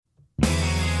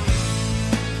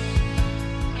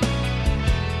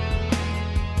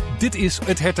Dit is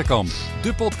Het Hertenkamp,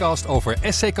 de podcast over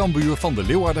SC Cambuur van de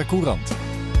Leeuwarder Courant.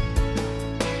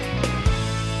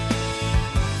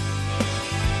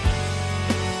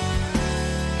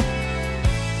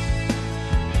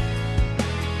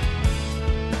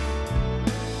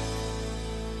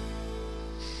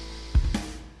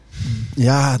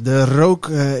 Ja, de rook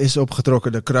is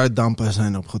opgetrokken, de kruiddampen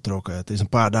zijn opgetrokken. Het is een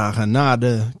paar dagen na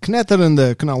de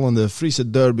knetterende, knallende Friese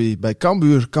derby bij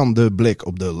Cambuur kan de blik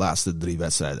op de laatste 3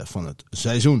 wedstrijden van het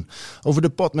seizoen. Over de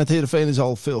pot met Heerenveen is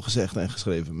al veel gezegd en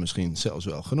geschreven, misschien zelfs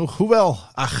wel genoeg. Hoewel,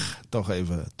 toch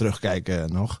even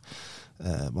terugkijken nog.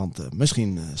 Want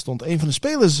misschien stond een van de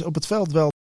spelers op het veld wel.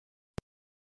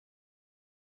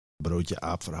 Broodje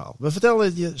aap verhaal. We vertellen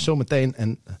het je zo meteen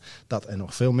en dat en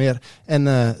nog veel meer.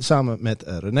 En samen met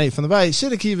René van der Wij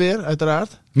zit ik hier weer,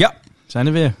 uiteraard. Ja, zijn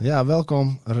er weer. Ja,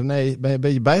 welkom René. Ben je een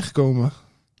beetje bijgekomen?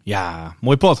 Ja,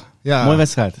 mooi pot. Ja. Mooie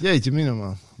wedstrijd. Jeetje mina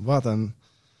man. Wat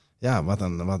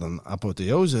een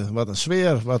apotheose. Wat een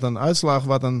sfeer. Wat een uitslag.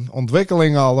 Wat een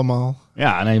ontwikkeling allemaal.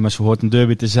 Ja, nee, maar ze hoort een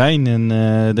derby te zijn. En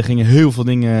er gingen heel veel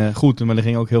dingen goed, maar er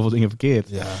gingen ook heel veel dingen verkeerd.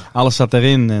 Ja. Alles zat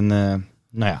erin en...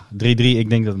 3-3, ik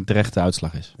denk dat het een terechte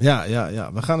uitslag is.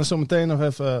 Ja. We gaan er zo meteen nog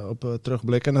even op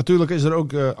terugblikken. Natuurlijk is er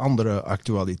ook andere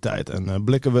actualiteit. En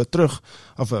blikken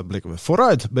we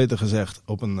vooruit, beter gezegd,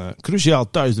 op een cruciaal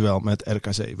thuisduel met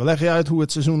RKC. We leggen je uit hoe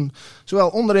het seizoen zowel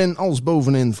onderin als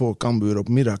bovenin voor Cambuur op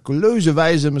miraculeuze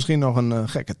wijze misschien nog een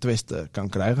gekke twist kan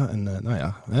krijgen.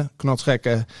 En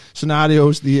knotsgekke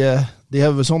scenario's, die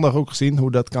hebben we zondag ook gezien,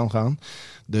 hoe dat kan gaan.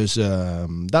 Dus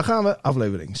daar gaan we,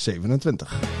 aflevering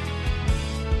 27.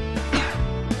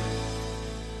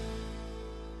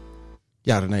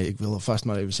 Ja René, ik wil alvast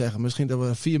maar even zeggen, misschien dat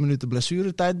we 4 minuten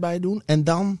blessuretijd bij doen. En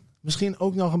dan misschien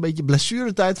ook nog een beetje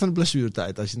blessuretijd van de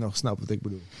blessuretijd, als je nog snapt wat ik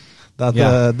bedoel.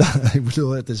 Ik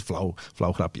bedoel, het is een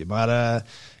flauw grapje. Maar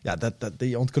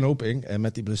die ontknoping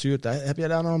met die blessuretijd, heb jij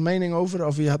daar nog een mening over?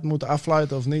 Of je had moeten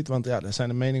affluiten of niet? Want ja, daar zijn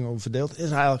de meningen over verdeeld. Is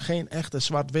er eigenlijk geen echte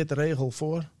zwart-witte regel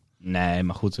voor? Nee,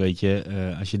 maar goed, weet je,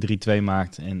 als je 3-2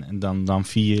 maakt en dan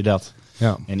vier je dat.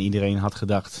 Ja. En iedereen had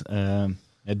gedacht,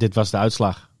 dit was de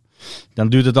uitslag. Dan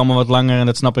duurt het allemaal wat langer en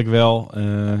dat snap ik wel.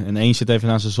 En één zit even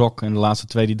aan zijn sok en de laatste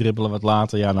 2 die dribbelen wat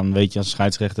later. Ja, dan weet je als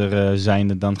scheidsrechter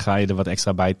zijnde, dan ga je er wat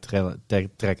extra bij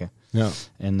trekken. Ja.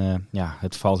 En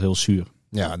het valt heel zuur.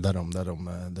 Ja, daarom.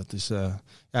 Dat is,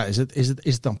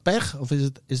 is het dan pech of is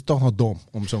het toch nog dom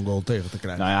om zo'n goal tegen te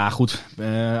krijgen? Nou ja, goed.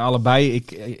 Allebei.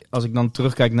 Als ik dan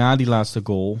terugkijk naar die laatste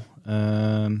goal.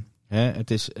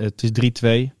 Het is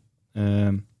 3-2.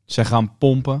 Zij gaan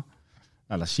pompen.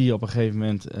 Nou, dan zie je op een gegeven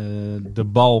moment, de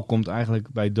bal komt eigenlijk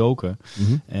bij Doken.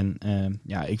 Mm-hmm. En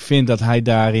ik vind dat hij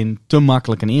daarin te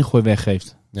makkelijk een ingooi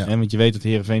weggeeft. Ja. Want je weet dat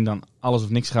Heerenveen dan alles of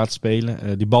niks gaat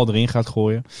spelen. Die bal erin gaat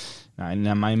gooien. Nou, en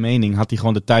naar mijn mening had hij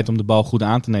gewoon de tijd om de bal goed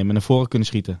aan te nemen en naar voren kunnen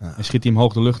schieten. Ja. En schiet hij hem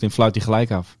hoog de lucht in, fluit hij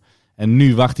gelijk af. En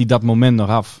nu wacht hij dat moment nog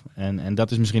af. En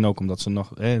dat is misschien ook omdat ze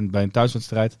nog bij een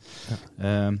thuiswedstrijd...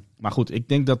 Ja. Maar goed, ik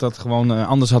denk dat dat gewoon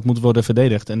anders had moeten worden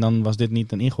verdedigd. En dan was dit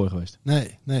niet een ingooi geweest.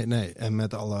 Nee. En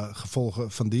met alle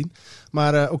gevolgen van dien.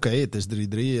 Maar oké, het is 3-3.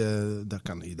 Daar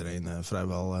kan iedereen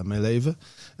vrijwel mee leven.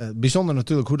 Bijzonder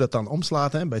natuurlijk hoe dat dan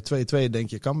omslaat. Hè? Bij 2-2 denk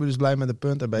je Cambuur is blij met een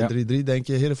punt. En bij 3-3 denk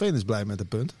je Heerenveen is blij met een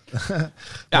punt.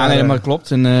 Maar dat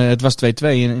klopt. En het was 2-2.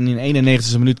 En in de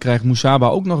 91e minuut krijgt Moussaba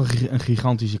ook nog een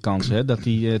gigantische kans. Hè? Dat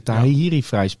hij Tahiri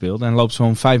vrij speelt. En loopt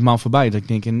zo'n 5 maal voorbij. Dat ik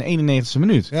denk in de 91e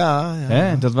minuut.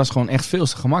 Ja. Dat was gewoon echt veel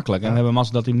te gemakkelijk. En we hebben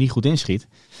massa dat hij hem niet goed inschiet.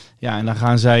 Ja, en dan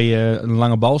gaan zij een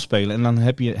lange bal spelen. En dan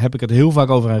heb ik het heel vaak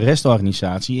over een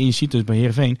restorganisatie. En je ziet dus bij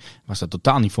Heerenveen, was dat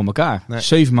totaal niet voor elkaar. Nee.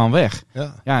 7 man weg.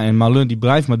 Ja, en Malun die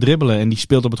blijft maar dribbelen. En die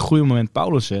speelt op het goede moment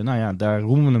Paulussen. Nou ja, daar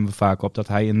roemen we hem vaak op dat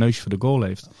hij een neusje voor de goal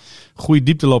heeft. Goede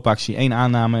diepteloopactie, 1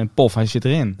 aanname en pof, hij zit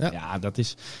erin. Ja, dat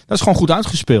is gewoon goed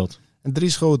uitgespeeld. En 3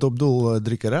 schoten op doel,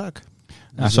 3 keer raak.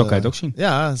 Ja, dus, zo kan je het ook zien.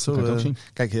 Ja, zo zien.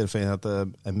 Kijk, Heerenveen had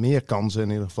meer kansen in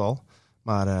ieder geval.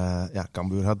 Maar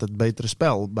Cambuur had het betere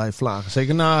spel bij vlagen.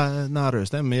 Zeker na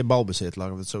rust. Hè? Meer balbezit,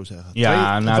 laten we het zo zeggen.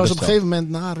 Ja, het was op een gegeven moment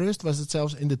na rust, was het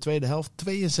zelfs in de tweede helft 72-28.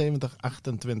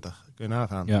 Kun je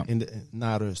nagaan,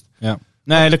 na rust. Ja.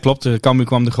 Nee, dat klopt. Cambuur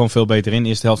kwam er gewoon veel beter in. De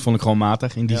eerste helft vond ik gewoon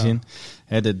matig in die zin.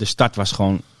 De start was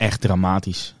gewoon echt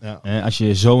dramatisch. Ja. Als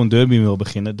je zo een derby wil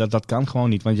beginnen, dat kan gewoon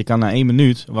niet. Want je kan na 1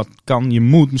 minuut, je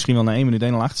moet misschien wel na 1 minuut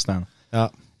 1-0 achter staan.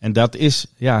 Ja. En dat is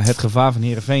het gevaar van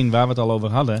Heerenveen, waar we het al over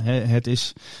hadden. Het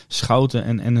is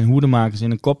Schouten en hoedemakers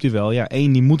in een kopduel. Ja,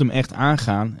 1 die moet hem echt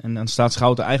aangaan. En dan staat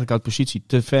Schouten eigenlijk uit positie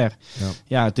te ver.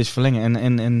 Ja, het is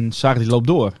verlengen. En Sarr die loopt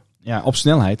door. Ja, op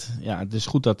snelheid. Ja, het is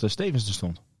goed dat Stevens er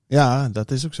stond. Ja,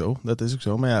 dat is ook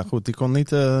zo. Maar ja, goed,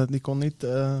 die kon niet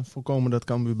voorkomen dat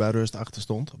Cambuur bij rust achter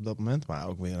stond op dat moment. Maar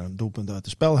ook weer een doelpunt uit de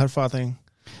spelhervatting.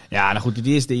 Ja, nou goed,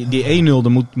 die 1-0,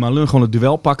 dan moet Malun gewoon het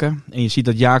duel pakken. En je ziet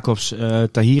dat Jacobs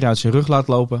Tahir uit zijn rug laat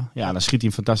lopen. Ja, dan schiet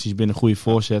hij hem fantastisch binnen, goede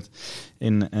voorzet.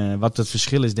 En wat het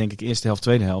verschil is, denk ik, eerste helft,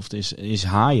 tweede helft, is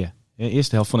haaien. De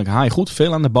eerste helft vond ik haaien goed,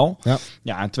 veel aan de bal.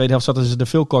 Ja, in de tweede helft zaten ze er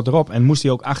veel korter op. En moest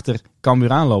hij ook achter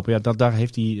Cambuur aanlopen. Ja, daar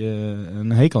heeft hij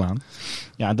een hekel aan.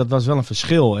 Ja, dat was wel een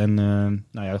verschil. En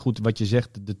nou ja, goed, wat je zegt,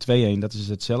 de 2-1, dat is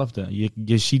hetzelfde.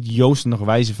 Je ziet Joost nog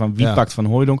wijzen van wie pakt Van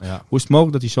Hooijdonk. Ja. Hoe is het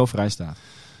mogelijk dat hij zo vrij staat?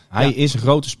 Hij is een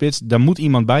grote spits. Daar moet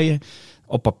iemand bij je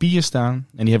op papier staan. En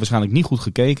die heeft waarschijnlijk niet goed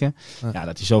gekeken. Ja,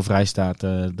 dat hij zo vrij staat,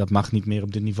 dat mag niet meer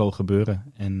op dit niveau gebeuren.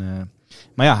 En,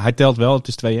 maar ja, hij telt wel. Het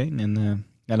is 2-1. En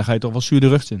ja, dan ga je toch wel zuur de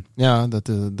rug in. Ja,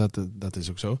 dat is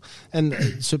ook zo. En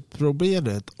ze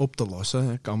probeerden het op te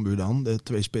lossen, Cambuur dan, de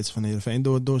 2 spitsen van Heerenveen,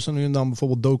 door zo nu en dan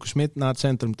bijvoorbeeld Doku Smit naar het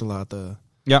centrum te laten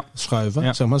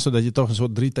schuiven. Zeg maar, zodat je toch een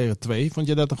soort 3 tegen 2. Vond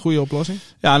je dat een goede oplossing?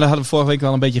 Ja, dat hadden we vorige week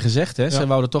wel een beetje gezegd. Hè. Ze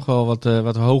wouden toch wel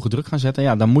wat hoge druk gaan zetten.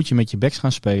 Ja, dan moet je met je backs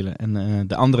gaan spelen. En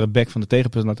de andere back van de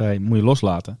tegenpartij moet je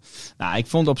loslaten. Nou, ik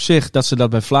vond op zich dat ze dat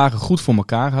bij Vlagen goed voor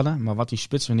elkaar hadden. Maar wat die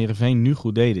spits van Heerenveen nu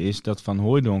goed deden, is dat Van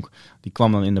Hooijdonk, die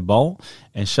kwam dan in de bal.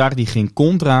 En Sar die ging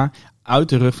contra uit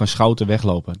de rug van Schouten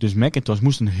weglopen. Dus McIntosh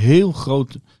moest een heel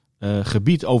groot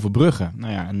gebied overbruggen.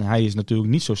 Nou ja, en hij is natuurlijk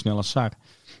niet zo snel als Sar.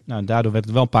 Nou, daardoor werd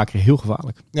het wel een paar keer heel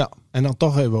gevaarlijk. Ja, en dan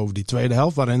toch even over die tweede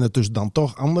helft, waarin het dus dan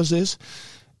toch anders is.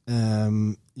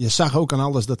 Je zag ook aan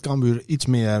alles dat Cambuur iets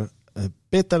meer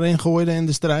pit erin gooide in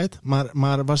de strijd.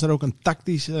 Maar was er ook een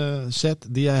tactisch set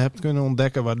die jij hebt kunnen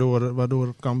ontdekken,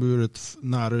 waardoor Cambuur het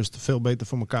na rust veel beter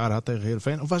voor elkaar had tegen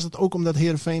Heerenveen? Of was het ook omdat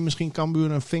Heerenveen misschien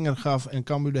Cambuur een vinger gaf en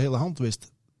Cambuur de hele hand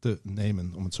wist te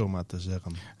nemen, om het zo maar te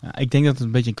zeggen? Ja, ik denk dat het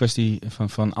een beetje een kwestie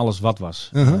van alles wat was.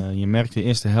 Je merkte de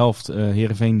eerste helft,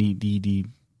 Heerenveen die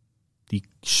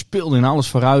speelde in alles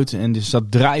vooruit en er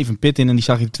zat drijf en pit in en die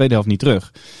zag je de tweede helft niet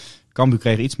terug. Cambuur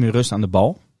kreeg iets meer rust aan de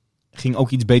bal. Ging ook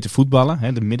iets beter voetballen.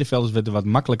 Hè. De middenvelders werden wat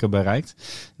makkelijker bereikt.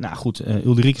 Nou goed,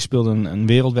 Ulrike speelde een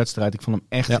wereldwedstrijd. Ik vond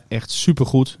hem echt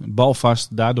supergoed.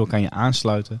 Balvast, daardoor kan je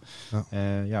aansluiten.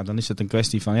 Ja. Dan is het een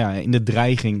kwestie van in de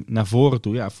dreiging naar voren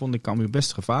toe. Ja, vond ik Cambuur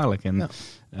best gevaarlijk. En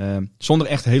zonder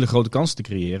echt hele grote kansen te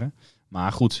creëren.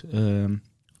 Maar goed,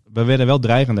 we werden wel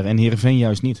dreigender en Heerenveen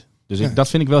juist niet. Dus dat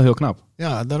vind ik wel heel knap.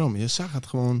 Ja, daarom. Je zag het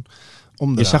gewoon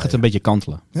omdraaien. Je zag het een beetje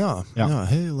kantelen. Ja.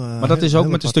 Heel, maar dat is ook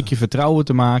met een stukje vertrouwen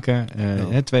te maken.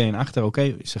 2-1 achter,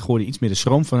 oké. Ze gooiden iets meer de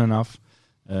schroom van hen af.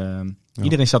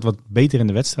 Iedereen zat wat beter in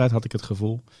de wedstrijd, had ik het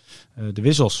gevoel. De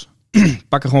wissels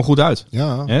pakken gewoon goed uit.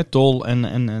 Ja. Tol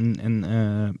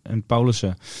en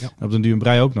Paulussen. Ja. En op den duur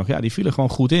Brei ook nog. Ja, die vielen gewoon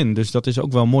goed in. Dus dat is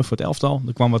ook wel mooi voor het elftal.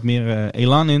 Er kwam wat meer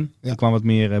elan in. Er kwam wat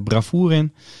meer bravoure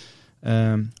in.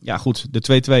 Ja goed,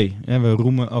 de 2-2.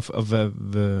 We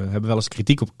hebben wel eens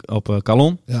kritiek op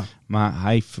Calon. Ja. Maar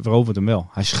hij verovert hem wel.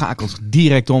 Hij schakelt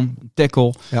direct om.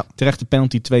 Tackle. Ja. Terecht de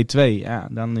penalty 2-2. Ja,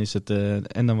 dan is het.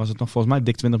 En dan was het nog volgens mij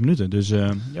dik 20 minuten. Dus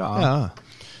ja.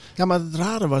 Ja, maar het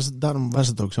rare was, daarom was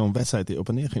het ook zo'n wedstrijd die op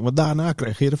en neer ging. Want daarna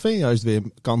kreeg Heerenveen juist weer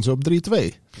kansen op 3-2.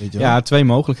 Weet je wel? Ja, 2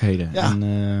 mogelijkheden. Ja. En,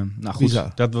 nou goed,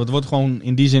 dat wordt gewoon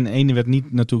in die zin, ene werd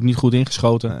natuurlijk niet goed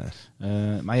ingeschoten.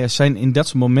 Nee. Maar in dat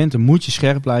soort momenten moet je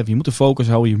scherp blijven. Je moet de focus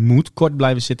houden. Je moet kort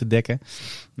blijven zitten dekken.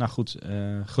 Nou goed,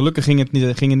 gelukkig ging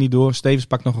het niet door. Stevens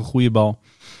pakt nog een goede bal.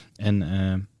 En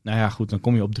nou ja, goed, dan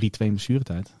kom je op 3-2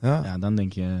 blessuretijd. Ja, dan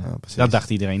denk je, dat dacht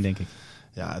iedereen, denk ik.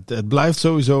 Ja, het blijft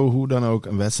sowieso hoe dan ook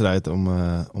een wedstrijd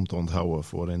om te onthouden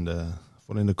voor in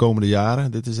de komende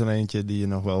jaren. Dit is er eentje die je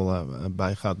nog wel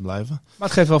bij gaat blijven. Maar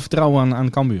het geeft wel vertrouwen aan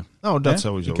Cambuur. Nou, dat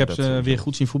sowieso. Ik heb ze weer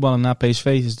goed zien voetballen na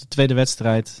PSV. Het is de tweede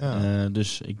wedstrijd. Ja.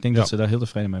 Dus ik denk dat ze daar heel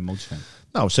tevreden mee moeten zijn.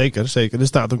 Nou, zeker. Er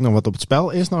staat ook nog wat op het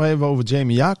spel. Eerst nog even over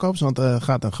Jamie Jacobs, want er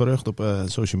gaat een gerucht op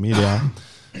social media.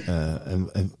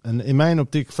 En in mijn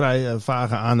optiek vrij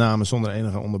vage aanname zonder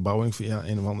enige onderbouwing via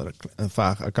een of ander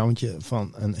vaag accountje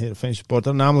van een Heerenveen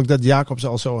supporter. Namelijk dat Jacobs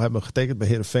al zo hebben getekend bij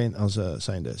Heerenveen als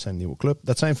zijn nieuwe club.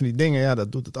 Dat zijn van die dingen,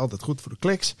 dat doet het altijd goed voor de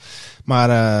kliks.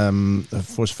 Maar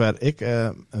voor zover ik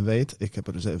weet, ik heb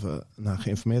er dus even naar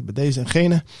geïnformeerd bij deze en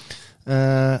gene.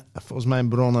 Volgens mijn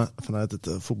bronnen vanuit het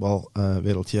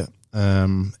voetbalwereldje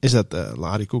is dat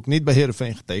Larry Koek niet bij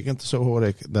Heerenveen getekend. Zo hoor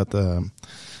ik dat.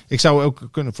 Ik zou ook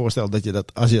kunnen voorstellen dat je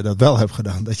dat, als je dat wel hebt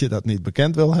gedaan, dat je dat niet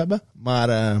bekend wil hebben.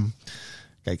 Maar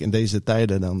kijk, in deze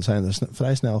tijden dan zijn er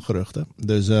vrij snel geruchten.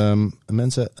 Dus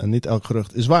mensen, niet elk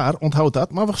gerucht is waar. Onthoud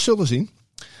dat. Maar we zullen zien.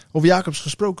 Over Jacobs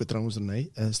gesproken trouwens, René.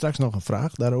 Straks nog een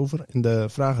vraag daarover in de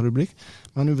vragenrubriek.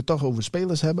 Maar nu we het toch over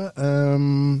spelers hebben.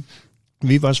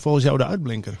 Wie was volgens jou de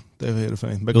uitblinker tegen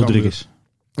Heerenveen? Rodriguez.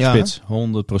 Spits, 100%. 100%,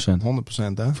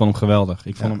 hè? Ik vond hem geweldig.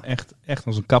 Ik vond hem echt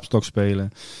als een kapstok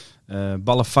spelen.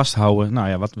 Ballen vasthouden. Nou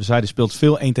ja, wat we zeiden, speelt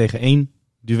veel 1-tegen-1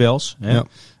 duels. Hè?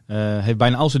 Ja. Heeft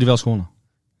bijna al zijn duels gewonnen.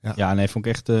 Ja. Nee, vond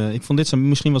ik echt. Ik vond dit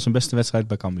misschien wel zijn beste wedstrijd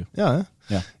bij Cambuur. Ja, hè?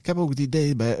 Ja. Ik heb ook het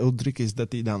idee bij Ulrikes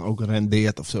dat hij dan ook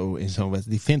rendeert of zo in zo'n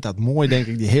wedstrijd. Die vindt dat mooi, denk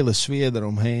ik, die hele sfeer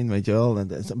eromheen, weet je wel. En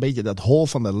het is een beetje dat hol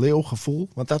van de leeuw gevoel.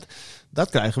 Want dat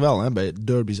krijg je wel, hè, bij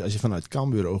derbies als je vanuit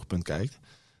Cambuur oogpunt kijkt.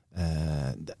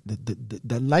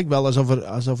 Dat lijkt wel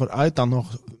alsof er uit dan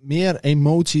nog meer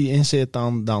emotie in zit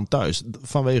dan thuis.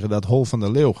 Vanwege dat hol van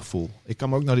de leeuw gevoel. Ik kan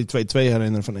me ook nog die 2-2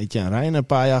 herinneren van Etienne Rijn een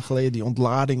paar jaar geleden. Die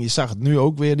ontlading. Je zag het nu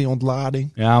ook weer, die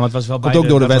ontlading. Ja, maar het was wel Komt ook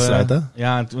door de wedstrijd, hè?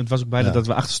 Ja, het was ook beide dat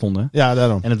we achter stonden. Ja,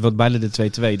 daarom. En het wordt beide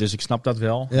de 2-2. Dus ik snap dat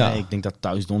wel. Ja. Nee, ik denk dat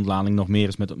thuis de ontlading nog meer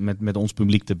is met ons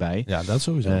publiek erbij. Ja, dat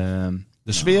sowieso.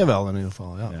 De sfeer wel in ieder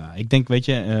geval, ja. Ja, ik denk, weet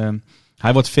je,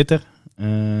 hij wordt fitter.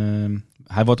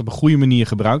 Hij wordt op een goede manier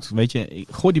gebruikt. Weet je,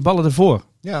 gooi die ballen ervoor.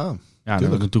 Ja, dat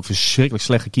wordt natuurlijk verschrikkelijk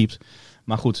slecht gekiept.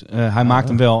 Maar goed, hij maakt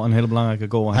hem wel een hele belangrijke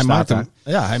goal. Hij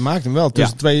maakt hem wel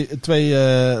tussen twee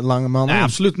lange mannen. Ja,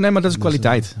 absoluut. Nee, maar dat is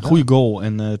kwaliteit. Goede goal.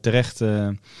 En terecht.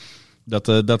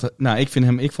 Ik vond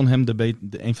hem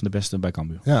een van de beste bij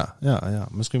Cambuur. Ja.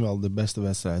 Misschien wel de beste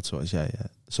wedstrijd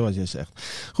zoals jij zegt.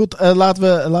 Goed,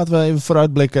 laten we even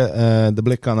vooruitblikken. De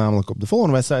blik kan namelijk op de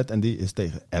volgende wedstrijd. En die is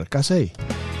tegen RKC.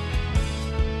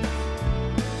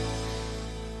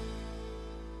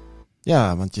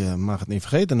 Ja, want je mag het niet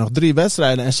vergeten. Nog 3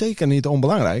 wedstrijden en zeker niet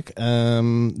onbelangrijk.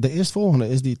 De eerstvolgende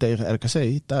is die tegen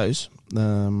RKC thuis.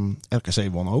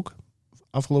 RKC won ook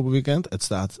afgelopen weekend. Het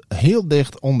staat heel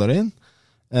dicht onderin.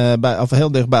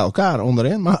 Heel dicht bij elkaar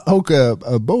onderin, maar ook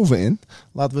bovenin.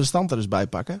 Laten we de stand er eens bij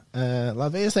pakken.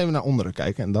 Laten we eerst even naar onderen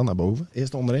kijken en dan naar boven.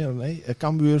 Eerst onderin, nee.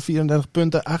 Cambuur 34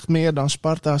 punten, 8 meer dan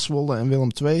Sparta, Zwolle en Willem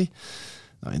II.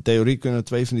 Nou, in theorie kunnen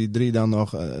 2 van die 3 dan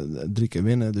nog 3 keer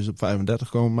winnen, dus op 35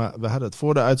 komen. Maar we hadden het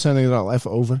voor de uitzending er al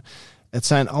even over. Het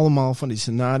zijn allemaal van die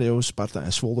scenario's. Sparta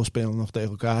en Zwolle spelen nog tegen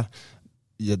elkaar.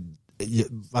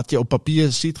 Wat je op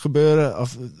papier ziet gebeuren,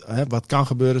 of wat kan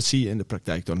gebeuren, zie je in de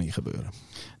praktijk toch niet gebeuren.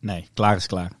 Nee, klaar is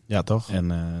klaar. Ja, toch?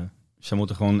 En ze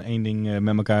moeten gewoon één ding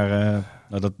met elkaar,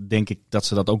 dat denk ik dat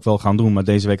ze dat ook wel gaan doen, maar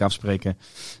deze week afspreken,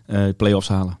 play-offs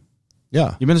halen.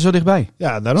 Ja. Je bent er zo dichtbij.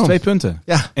 Ja, daarom. 2 punten.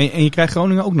 Ja. En je krijgt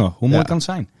Groningen ook nog. Hoe mooi kan het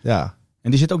zijn? Ja.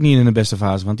 En die zit ook niet in de beste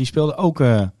fase, want die speelde ook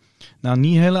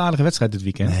niet een hele aardige wedstrijd dit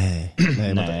weekend.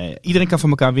 Nee. Iedereen kan van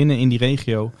elkaar winnen in die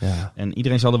regio. Ja. En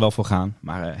iedereen zal er wel voor gaan.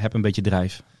 Maar heb een beetje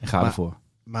drijf en ga ervoor.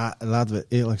 Maar laten we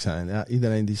eerlijk zijn. Ja,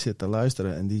 iedereen die zit te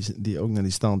luisteren en die ook naar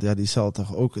die stand, ja, die zal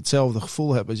toch ook hetzelfde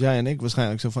gevoel hebben als jij en ik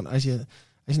waarschijnlijk. Zo van, als je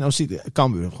nou ziet,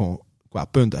 Cambuur gewoon qua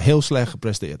punten heel slecht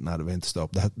gepresteerd na de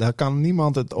winterstop. Daar kan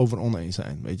niemand het over oneens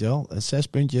zijn, weet je wel. 6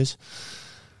 puntjes.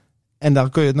 En dan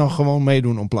kun je het nog gewoon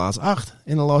meedoen om plaats 8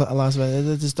 in de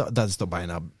laatste. Dat is toch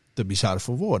bijna te bizar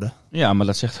voor woorden. Ja, maar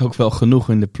dat zegt ook wel genoeg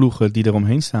in de ploegen die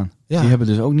eromheen staan. Ja. Die hebben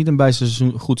dus ook niet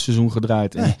een goed seizoen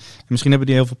gedraaid. Nee. En misschien hebben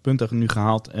die heel veel punten nu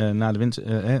gehaald na de winst,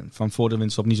 van voor de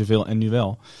winterstop niet zoveel en nu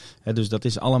wel. Dus dat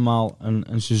is allemaal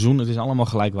een seizoen. Het is allemaal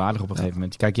gelijkwaardig op een gegeven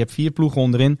moment. Kijk, je hebt 4 ploegen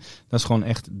onderin. Dat is gewoon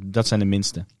echt, dat zijn de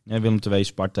minste. Willem II,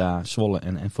 Sparta, Zwolle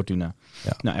en Fortuna.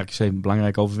 Ja. Nou, RKC een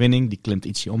belangrijke overwinning. Die klimt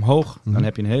ietsje omhoog. Mm-hmm. Dan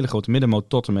heb je een hele grote middenmoot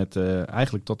tot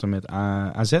en met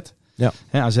AZ. Ja.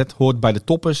 AZ hoort bij de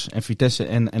toppers en Vitesse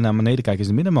en naar beneden kijken is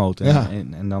de middenmoot.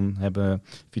 En dan hebben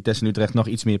Vitesse en Utrecht nog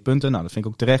iets meer punten. Nou, dat vind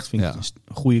ik ook terecht. Vind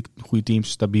ik goede teams,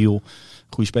 stabiel,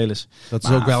 goede spelers. Dat is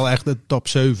ook wel echt de top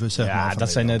 7, zeg maar. Ja,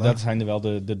 dat zijn er wel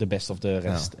de best of de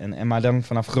rest. Ja. Maar dan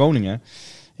vanaf Groningen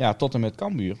tot en met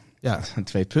Cambuur. Ja.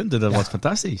 2 punten, dat wordt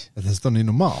fantastisch. Dat is toch niet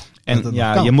normaal? En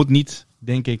je moet niet,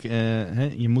 denk ik,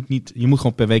 je moet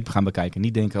gewoon per week gaan bekijken.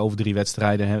 Niet denken over 3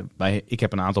 wedstrijden. Ik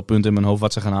heb een aantal punten in mijn hoofd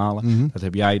wat ze gaan halen. Mm-hmm. Dat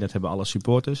heb jij, dat hebben alle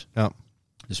supporters. Ja.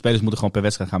 De spelers moeten gewoon per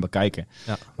wedstrijd gaan bekijken.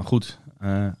 Ja. Maar goed,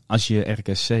 als je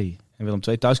RKC en Willem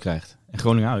II thuis krijgt en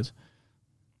Groningen uit,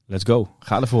 let's go.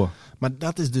 Ga ervoor. Maar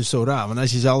dat is dus zo raar. Want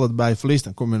als je ze altijd bij verliest,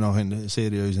 dan kom je nog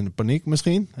serieus in de paniek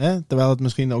misschien. Hè? Terwijl het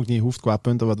misschien ook niet hoeft qua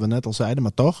punten, wat we net al zeiden,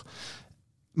 maar toch.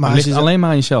 Maar het ligt alleen maar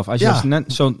aan jezelf. Als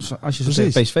je zo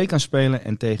tegen PSV kan spelen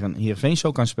en tegen Heerenveen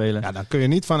zo kan spelen. Ja, dan kun je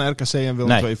niet van RKC en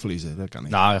Willem II verliezen. Dat kan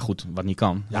niet. Nou goed, wat niet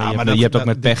kan. Ja, je hebt ook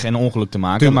met pech en ongeluk te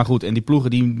maken. Tuurlijk. Maar goed, en die ploegen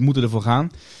die moeten ervoor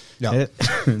gaan. Ja.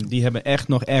 Die hebben echt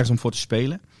nog ergens om voor te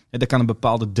spelen. Er kan een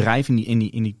bepaalde drijf in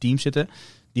die team zitten.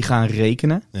 Die gaan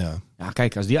rekenen. Ja,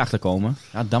 kijk, als die achterkomen,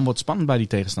 dan wordt het spannend bij die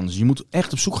tegenstanders. Je moet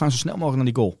echt op zoek gaan zo snel mogelijk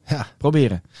naar die goal. Ja.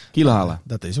 Proberen. Kielen halen.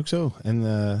 Dat is ook zo.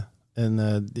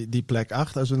 En die plek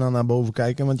 8, als we dan naar boven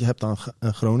kijken, want je hebt dan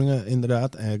Groningen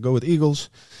inderdaad, Go Ahead Eagles,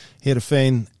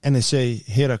 Heerenveen, NEC,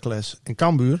 Heracles en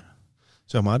Cambuur.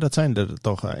 Zeg maar, dat zijn er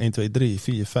toch 1, 2, 3,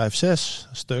 4, 5, 6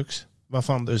 stuks.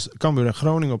 Waarvan dus Cambuur en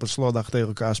Groningen op een slotdag tegen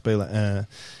elkaar spelen.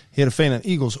 Heerenveen en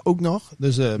Eagles ook nog.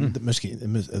 Dus misschien,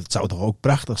 het zou toch ook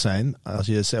prachtig zijn als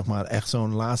je zeg maar echt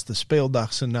zo'n laatste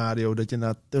speeldag scenario, dat je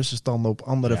naar tussenstanden op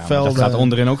andere velden. Dat gaat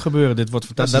onderin ook gebeuren. Dit wordt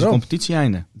fantastisch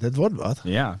competitieeinde. Dit wordt wat.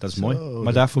 Ja, dat is mooi.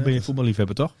 Maar daarvoor ben je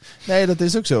voetballiefhebber, toch? Nee, dat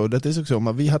is ook zo.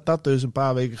 Maar wie had dat dus een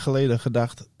paar weken geleden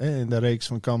gedacht in de reeks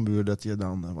van Cambuur dat je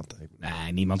dan...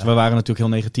 Nee, niemand. We waren natuurlijk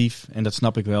heel negatief. En dat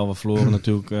snap ik wel. We verloren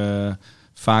natuurlijk...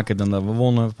 vaker dan dat we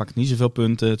wonnen. We pakten niet zoveel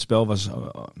punten. Het spel was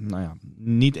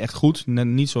niet echt goed.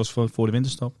 Niet zoals voor de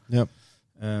winterstop. Ja.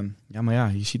 Maar ja,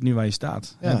 je ziet nu waar je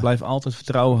staat. Ja. Blijf altijd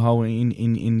vertrouwen houden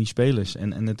in die spelers.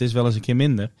 En het is wel eens een keer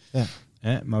minder.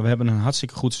 Ja. Maar we hebben een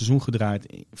hartstikke goed seizoen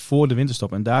gedraaid voor de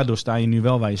winterstop. En daardoor sta je nu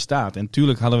wel waar je staat. En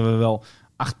tuurlijk hadden we wel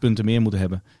 8 punten meer moeten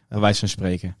hebben. Bij wijze van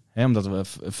spreken. Omdat we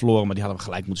verloren, maar die hadden we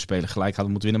gelijk moeten spelen. Gelijk hadden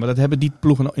we moeten winnen. Maar dat hebben die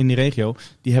ploegen in die regio.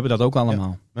 Die hebben dat ook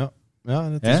allemaal. Ja,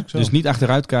 dat is ook zo. Dus niet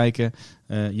achteruit kijken.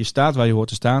 Je staat waar je hoort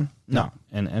te staan. Ja.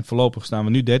 Nou, en voorlopig staan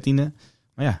we nu 13e.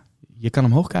 Maar ja, je kan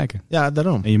omhoog kijken. Ja,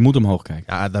 daarom. En je moet omhoog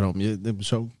kijken. Ja, daarom.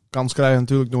 Zo'n kans krijg je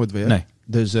natuurlijk nooit weer. Nee.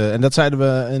 Dus, en dat zeiden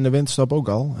we in de winterstop ook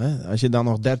al. Hè? Als je dan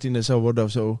nog 13e zou worden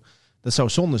of zo. Dat zou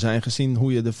zonde zijn gezien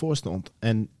hoe je ervoor stond.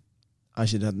 En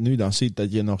als je dat nu dan ziet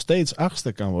dat je nog steeds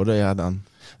 8ste kan worden. Ja, dan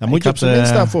moet je op zijn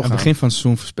minst daarvoor gaan. Aan het begin van het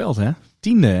seizoen voorspeld, hè?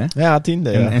 10e, hè? Ja,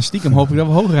 10e. En stiekem hoop ik dat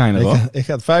we hoger eindigen, hoor. Ik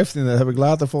had 15e, dat heb ik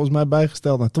later volgens mij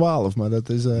bijgesteld naar 12. Maar dat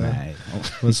is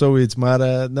zoiets. Maar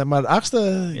de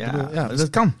 8e... Ja, dat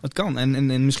kan. Het kan.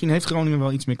 En misschien heeft Groningen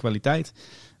wel iets meer kwaliteit.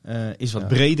 Is wat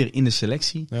breder in de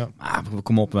selectie. Ja. Maar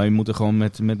kom op, wij moeten gewoon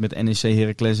met NEC,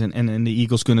 Heracles en de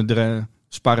Eagles kunnen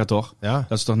sparren, toch? Ja.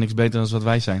 Dat is toch niks beter dan wat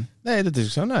wij zijn? Nee, dat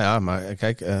is zo. Nou ja, maar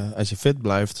kijk, als je fit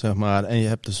blijft, zeg maar, en je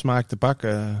hebt de smaak te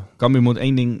pakken...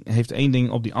 Cambuur heeft één ding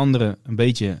op die andere een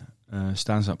beetje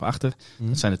staan ze op achter.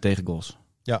 Dat zijn de tegengoals.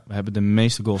 Ja. We hebben de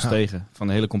meeste goals tegen van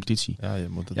de hele competitie.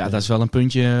 Ja, dat is wel een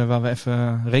puntje waar we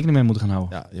even rekening mee moeten gaan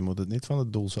houden. Ja, je moet het niet van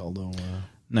het doelsaldo...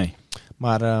 Nee.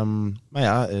 Maar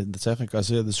dat zeg ik, als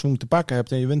je de swing te pakken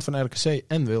hebt en je wint van RKC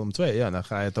en Willem II, ja, dan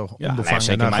ga je toch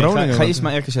onbevangen naar Groningen. Ga eerst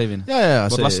maar RKC winnen. Ja, wordt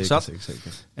zeker, lastig zat.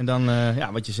 Zeker. En dan,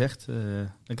 wat je zegt,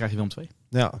 dan krijg je Willem II.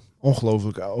 Ja,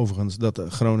 ongelooflijk overigens dat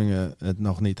Groningen het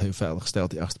nog niet heeft veiliggesteld,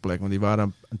 die 8e plek. Want die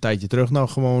waren een tijdje terug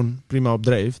nog gewoon prima op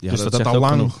dreef. Die hadden het al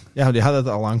lang genoeg. Ja, die hadden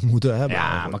het al lang moeten hebben.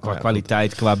 Ja, maar qua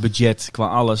kwaliteit, qua budget, qua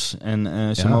alles.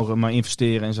 En ze mogen maar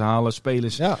investeren en ze halen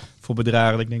spelers voor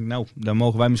bedragen. Ik denk, nou, daar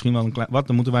mogen wij misschien wel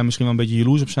dan moeten wij misschien wel een beetje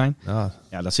jaloers op zijn.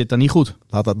 Ja, dat zit dan niet goed.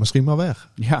 Laat dat misschien maar weg.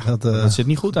 Ja, dat zit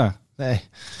niet goed daar.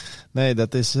 Nee,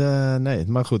 dat is... nee,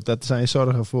 maar goed, dat zijn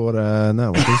zorgen voor...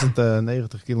 wat is het?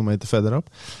 90 kilometer verderop.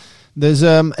 Dus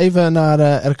even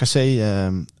naar RKC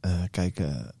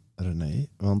kijken, René.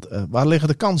 Want waar liggen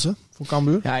de kansen voor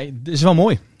Cambuur? Ja, het is wel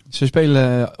mooi. Ze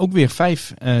spelen ook weer 5-3-2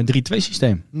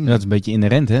 systeem. Dat is een beetje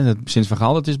inherent, hè? Sinds Van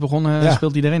Gaal dat is begonnen,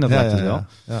 speelt iedereen dat lijkt het wel.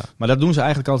 Ja. Maar dat doen ze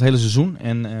eigenlijk al het hele seizoen.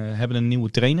 En hebben een nieuwe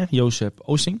trainer, Jozef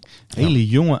Oosting. Hele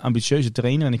jonge, ambitieuze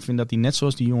trainer. En ik vind dat hij net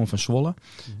zoals die jongen van Zwolle,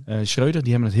 Schreuder,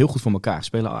 die hebben het heel goed voor elkaar.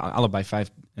 Spelen allebei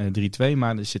 5-3-2,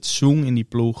 maar er zit zoom in die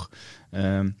ploeg.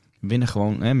 Winnen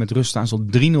gewoon, met rust staan ze al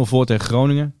 3-0 voor tegen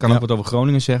Groningen. Kan ook wat over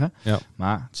Groningen zeggen. Ja.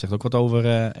 Maar het zegt ook wat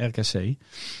over RKC.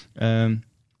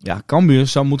 Cambuur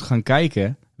zou moeten gaan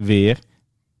kijken weer.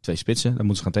 2 spitsen, dat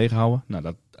moeten ze gaan tegenhouden.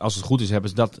 Nou, als het goed is, hebben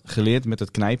ze dat geleerd met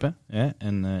het knijpen. Hè?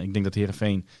 En ik denk dat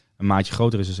Heerenveen een maatje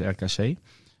groter is dan RKC.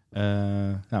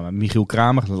 Maar Michiel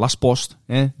Kramer, lastpost.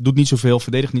 Doet niet zoveel,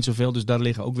 verdedigt niet zoveel. Dus daar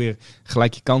liggen ook weer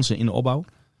gelijke kansen in de opbouw.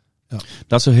 Ja.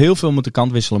 Dat ze heel veel met de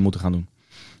kantwisselen moeten gaan doen.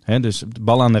 Dus de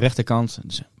bal aan de rechterkant.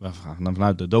 Dus we gaan dan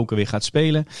vanuit de Doken weer gaat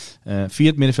spelen. Via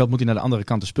het middenveld moet hij naar de andere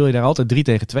kant. Dan speel je daar altijd 3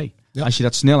 tegen 2. Ja. Als je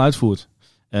dat snel uitvoert.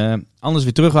 Anders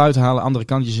weer terug uithalen, andere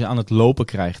kantjes je aan het lopen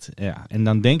krijgt. Ja. En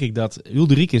dan denk ik dat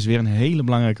Ulrikes weer een hele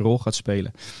belangrijke rol gaat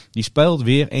spelen. Die speelt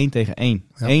weer 1 tegen 1.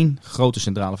 Ja. 1 grote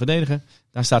centrale verdediger,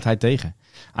 daar staat hij tegen.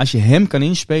 Als je hem kan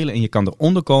inspelen en je kan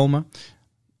eronder komen,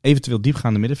 eventueel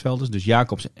diepgaande middenvelders, dus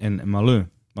Jacobs en Malin.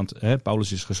 Want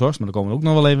Paulus is geschorst, maar daar komen we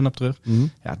ook nog wel even op terug.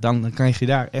 Mm-hmm. Ja, dan krijg je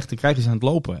daar echt, dan krijg je ze aan het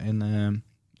lopen. En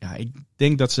ik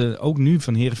denk dat ze ook nu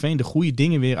van Heerenveen de goede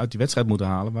dingen weer uit die wedstrijd moeten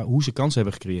halen, hoe ze kansen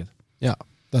hebben gecreëerd. Ja.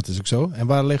 Dat is ook zo. En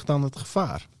waar ligt dan het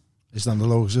gevaar? Is dan de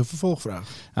logische vervolgvraag.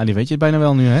 Ja, die weet je bijna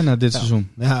wel nu, na dit seizoen.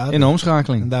 Ja, in de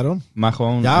omschakeling. En daarom. Maar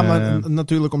gewoon... Ja, maar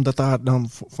natuurlijk omdat daar dan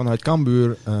vanuit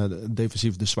Cambuur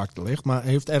defensief de zwakte ligt. Maar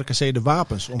heeft RKC de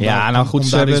wapens om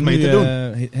daar iets mee te doen?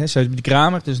 Ze hebben die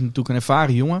Kramer, het is natuurlijk een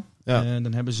ervaren jongen. Ja.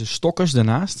 Dan hebben ze Stokkers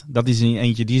daarnaast. Dat is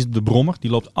eentje, die is de brommer.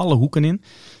 Die loopt alle hoeken in.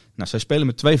 Nou, zij spelen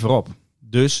met 2 voorop.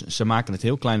 Dus ze maken het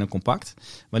heel klein en compact.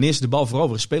 Wanneer ze de bal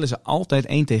veroveren, spelen ze altijd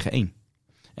 1 tegen 1.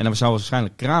 En dan zou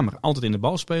waarschijnlijk Kramer altijd in de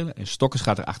bal spelen en Stokkers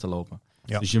gaat erachter lopen.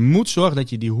 Ja. Dus je moet zorgen dat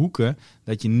je die hoeken,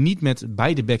 dat je niet met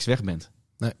beide backs weg bent.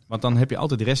 Nee. Want dan heb je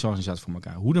altijd de restorganisatie voor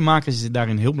elkaar. Hoedemakers is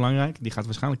daarin heel belangrijk. Die gaat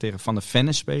waarschijnlijk tegen Van der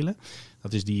Venne spelen.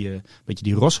 Dat is die beetje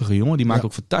die rossige jongen. Die maakt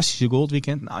ook fantastische goal het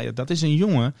weekend. Nou ja, dat is een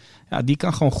jongen, die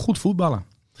kan gewoon goed voetballen.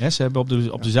 Ze hebben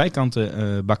op de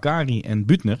zijkanten Bakari en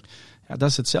Butner. Ja, dat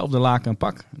is hetzelfde laken en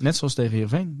pak. Net zoals tegen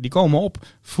Heerenveen. Die komen op,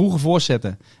 vroege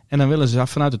voorzetten. En dan willen ze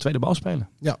vanuit de tweede bal spelen.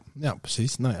 Ja,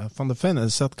 precies. Nou ja, Van der Venne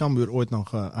zat Cambuur ooit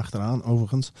nog achteraan,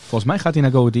 overigens. Volgens mij gaat hij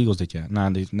naar Go Ahead Eagles dit jaar.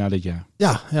 Na dit jaar.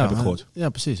 Ja, heb ik gehoord. Ja,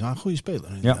 precies. Een goede speler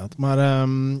inderdaad. Ja. Maar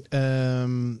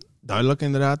duidelijk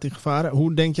inderdaad die gevaren.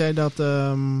 Hoe denk jij dat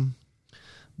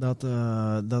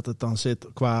het dan zit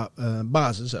qua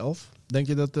basis zelf? Denk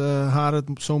je dat haar het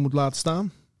zo moet laten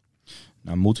staan?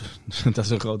 Nou, moet. Dat is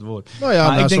een groot woord. Nou ja,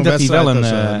 maar ik denk dat hij wel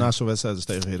na zo'n wedstrijd als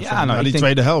tegen Heerenveen. Ja, nou, die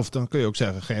tweede helft, dan kun je ook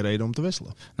zeggen, geen reden om te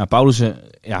wisselen. Nou, Paulussen,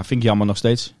 vind ik jammer nog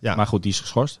steeds. Ja. Maar goed, die is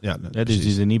geschorst. Ja, dus die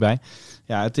is er niet bij.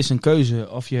 Ja, het is een keuze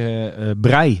of je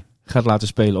Breij gaat laten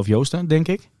spelen of Joosten, denk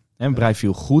ik. Breij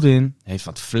viel goed in, heeft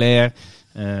wat flair.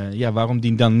 Waarom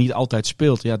die dan niet altijd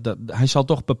speelt? Ja, hij zal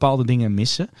toch bepaalde dingen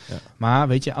missen. Ja. Maar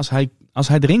weet je, als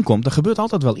hij erin komt, dan gebeurt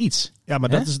altijd wel iets. Ja,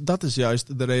 maar dat is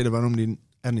juist de reden waarom die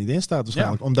er niet in staat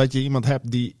waarschijnlijk. Ja. Omdat je iemand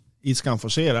hebt die iets kan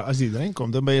forceren. Als die erin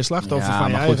komt, dan ben je slachtoffer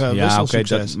van je eigen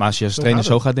wisselsucces. Maar als je als trainer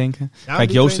zo gaat denken. Ja,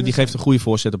 kijk, Joosten die geeft een goede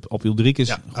voorzet op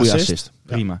Ulrikes. Goede assist.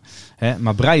 Prima.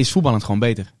 Maar Breij is voetballend gewoon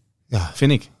beter. Ja.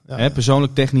 Vind ik.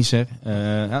 Persoonlijk, technischer.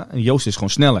 Joost is gewoon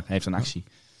sneller. Heeft een actie.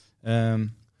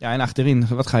 En achterin,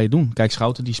 wat ga je doen? Kijk,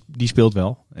 Schouten, die speelt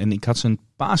wel. En ik had zijn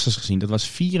passes gezien. Dat was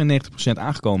 94%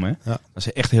 aangekomen. Hè? Ja. Dat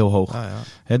is echt heel hoog.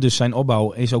 Ja. Dus zijn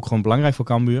opbouw is ook gewoon belangrijk voor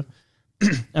Cambuur.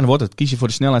 En dan wordt het, kies je voor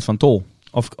de snelheid van Tol.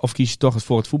 Of kies je toch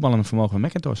voor het voetballende vermogen van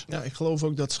McIntosh? Ja, ik geloof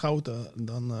ook dat Schouten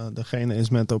dan degene is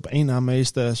met op één na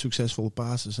meest succesvolle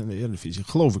passes in de Eredivisie.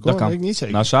 Geloof ik, hoor. Dat kan ik niet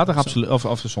zeker. Nou, zaterdag absoluut,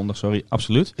 of zondag, sorry,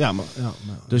 absoluut. Ja, maar.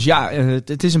 Dus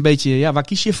het is een beetje, waar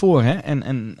kies je voor? Hè?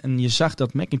 En je zag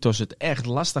dat McIntosh het echt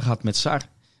lastig had met Sar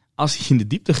als hij in de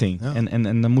diepte ging. Ja.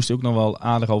 En dan moest hij ook nog wel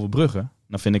aardig overbruggen.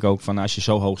 Dan vind ik ook van als je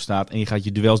zo hoog staat en je gaat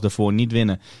je duels daarvoor niet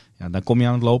winnen, dan kom je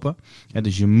aan het lopen.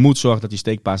 Dus je moet zorgen dat die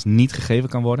steekpaas niet gegeven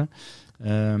kan worden.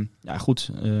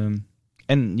 Goed.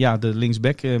 En de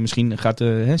linksback, misschien gaat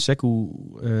Sekou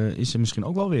is er misschien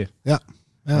ook wel weer. Ja,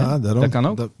 daarom. Dat kan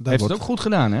ook. Heeft het ook goed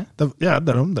gedaan, hè?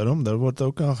 Daarom. Daar wordt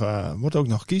ook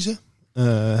nog kiezen.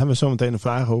 Hebben we zo meteen een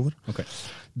vraag over. Okay.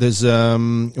 Dus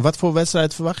wat voor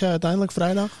wedstrijd verwacht je uiteindelijk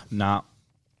vrijdag? Nou,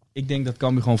 ik denk dat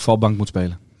Cambuur gewoon valbank moet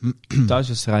spelen.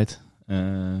 Thuiswedstrijd.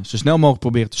 Zo snel mogelijk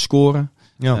proberen te scoren.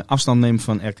 Ja. Afstand nemen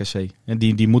van RKC.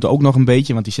 Die moeten ook nog een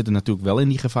beetje, want die zitten natuurlijk wel in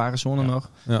die gevarenzone nog.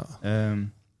 Ja.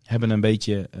 Hebben een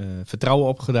beetje vertrouwen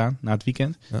opgedaan na het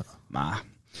weekend. Ja. Maar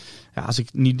als ik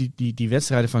nu die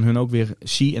wedstrijden van hun ook weer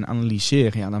zie en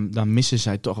analyseer, dan missen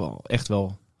zij toch wel echt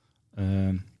wel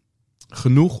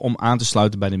genoeg om aan te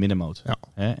sluiten bij de middenmoot.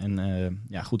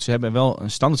 Ja. Goed, ze hebben wel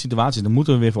een standaard situatie. Daar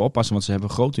moeten we weer voor oppassen, want ze hebben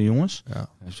grote jongens. Ja.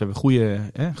 Ze hebben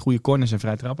goede corners en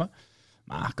vrij trappen.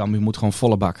 Maar Cambuur moet gewoon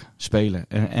volle bak spelen.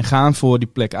 En gaan voor die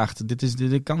plek 8. Dit is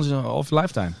de kans of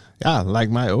lifetime. Ja,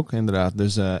 lijkt mij ook inderdaad.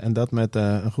 Dus, en dat met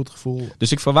een goed gevoel.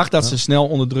 Dus ik verwacht dat ze snel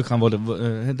onder druk gaan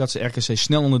worden. Dat ze RKC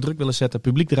snel onder druk willen zetten.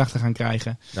 Publiek erachter gaan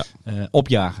krijgen. Ja.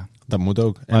 Opjagen. Dat moet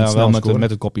ook. En maar wel met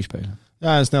het kopje spelen.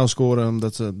 Ja, en snel scoren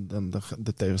omdat ze dan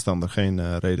de tegenstander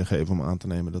geen reden geven om aan te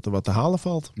nemen dat er wat te halen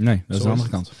valt. Nee, dat is de andere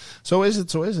kant. Zo is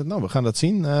het. Nou, we gaan dat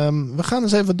zien. We gaan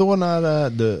eens even door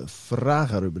naar de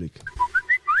vragenrubriek.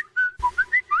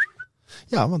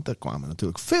 Ja, want er kwamen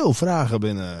natuurlijk veel vragen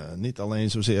binnen. Niet alleen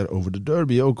zozeer over de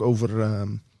derby, ook over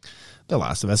de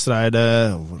laatste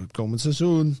wedstrijden, over het komend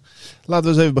seizoen. Laten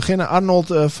we eens even beginnen.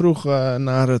 Arnold vroeg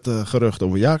naar het gerucht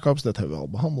over Jacobs. Dat hebben we al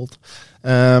behandeld.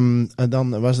 En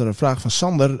dan was er een vraag van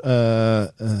Sander.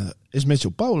 Is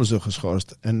Mitchell Paulussen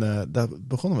geschorst? En daar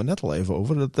begonnen we net al even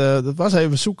over. Dat was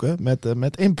even zoeken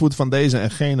met input van deze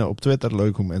en gene op Twitter.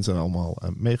 Leuk hoe mensen allemaal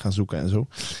mee gaan zoeken en zo.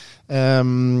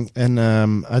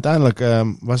 Uiteindelijk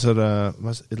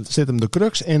zit hem de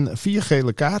crux in 4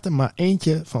 gele kaarten, maar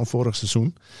eentje van vorig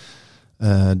seizoen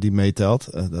die meetelt.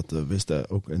 Dat wist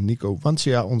ook Nico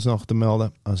Wancia ons nog te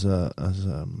melden als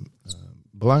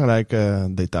belangrijk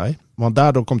detail. Want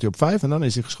daardoor komt hij op 5 en dan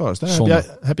is hij geschorst.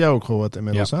 Heb jij ook gehoord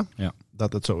inmiddels, ja. Hè? Ja.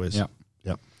 Dat het zo is?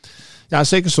 Ja, ja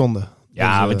zeker zonde.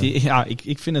 Ja, dus,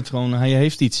 ik vind het gewoon, hij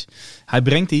heeft iets. Hij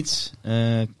brengt iets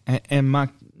en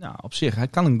maakt. Nou, op zich, hij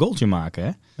kan een goaltje maken,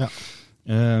 hè?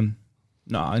 Ja.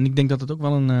 En ik denk dat het ook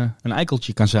wel een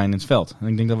eikeltje kan zijn in het veld. En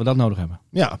ik denk dat we dat nodig hebben.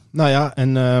 Ja, nou ja,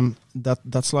 en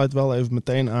dat sluit wel even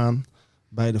meteen aan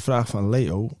bij de vraag van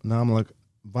Leo. Namelijk,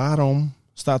 waarom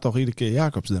staat toch iedere keer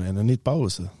Jacobs erin en niet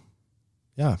Paulussen.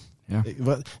 Ja. Ja.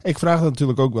 Ik vraag dat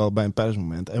natuurlijk ook wel bij een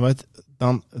persmoment. En wat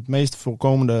dan het meest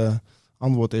voorkomende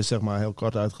antwoord is, zeg maar heel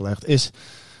kort uitgelegd, is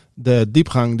de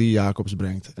diepgang die Jacobs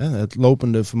brengt. Het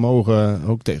lopende vermogen,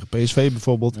 ook tegen PSV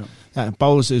bijvoorbeeld. Ja, en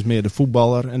Paulussen is meer de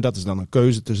voetballer. En dat is dan een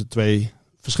keuze tussen twee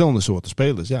verschillende soorten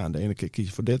spelers. Ja, de ene keer kies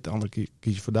je voor dit, de andere keer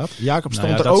kies je voor dat. Jacobs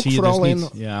stond er ook vooral dus in.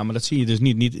 Ja, maar dat zie je dus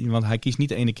niet. Want hij kiest niet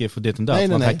de ene keer voor dit en dat.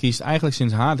 Want hij kiest eigenlijk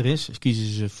sinds Hader is, kiezen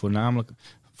ze voornamelijk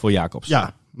voor Jacobs.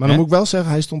 Ja, maar dan moet ik wel zeggen,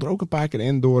 hij stond er ook een paar keer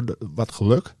in door wat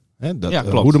geluk. Dat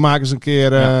klopt. Hoedemakers een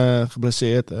keer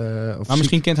geblesseerd. Maar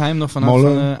misschien kent hij hem nog vanaf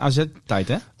AZ-tijd,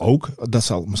 hè? Ook, dat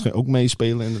zal misschien ook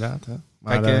meespelen inderdaad. Hè?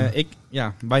 Maar, kijk,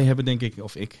 wij hebben denk ik,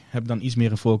 of ik heb dan iets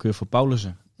meer een voorkeur voor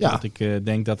Paulussen. Ja. Want ik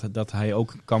denk dat hij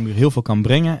ook Cambuur heel veel kan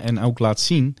brengen en ook laat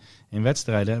zien in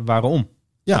wedstrijden waarom.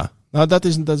 Ja, nou dat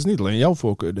is niet alleen jouw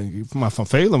voorkeur denk ik, maar van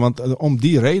velen. Want om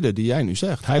die reden die jij nu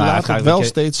zegt. Hij laat het wel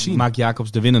steeds zien. Maakt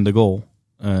Jacobs de winnende goal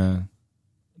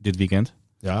dit weekend.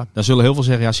 Ja. Dan zullen heel veel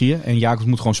zeggen, ja zie je, en Jacobs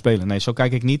moet gewoon spelen. Nee, zo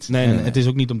kijk ik niet. Nee. Het is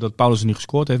ook niet omdat Paulussen nu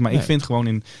gescoord heeft, maar ik vind gewoon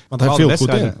in... Want hij viel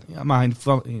goed in. Ja, maar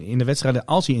in de wedstrijden,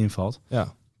 als hij invalt,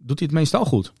 doet hij het meestal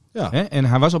goed. Ja. Hè? En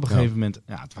hij was op een gegeven moment,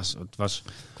 het was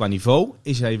qua niveau,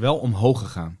 is hij wel omhoog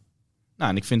gegaan.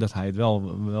 Nou, en ik vind dat hij het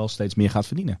wel steeds meer gaat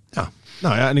verdienen. Ja.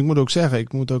 Nou ja, en ik moet ook zeggen,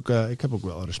 ik heb ook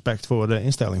wel respect voor de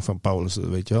instelling van Paulus,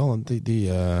 weet je wel. Want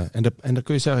en dan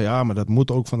kun je zeggen, ja, maar dat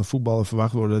moet ook van de voetballer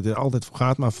verwacht worden dat hij er altijd voor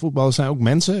gaat. Maar voetballers zijn ook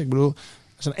mensen. Ik bedoel,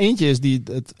 als er eentje is die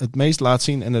het meest laat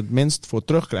zien en het minst voor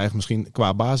terugkrijgt, misschien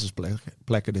qua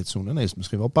basisplekken dit seizoen, dan is het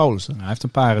misschien wel Paulus. Hij heeft een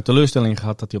paar teleurstellingen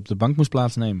gehad dat hij op de bank moest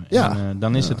plaatsnemen. Ja. En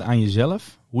dan is het aan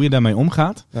jezelf hoe je daarmee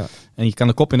omgaat. Ja. En je kan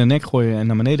de kop in de nek gooien en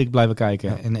naar beneden blijven kijken.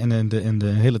 Ja. En de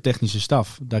hele technische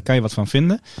staf, daar kan je wat van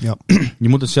vinden. Ja.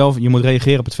 Je moet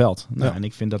reageren op het veld. Nou, en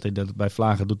ik vind dat hij dat bij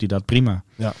Vlagen doet hij dat prima.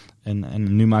 Ja.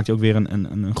 En nu maakt hij ook weer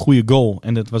een goede goal.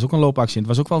 En dat was ook een loopactie. Het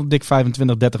was ook wel dik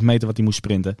 25, 30 meter wat hij moest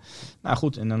sprinten. Nou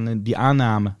goed, en dan die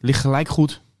aanname ligt gelijk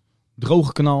goed.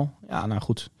 Droge knal. Ja, nou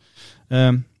goed.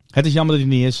 Het is jammer dat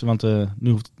hij niet is, want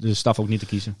nu hoeft de staf ook niet te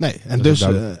kiezen. Nee,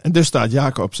 en dus staat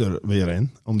Jacobs er weer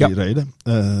in, om die reden.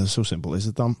 Zo simpel is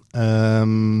het dan.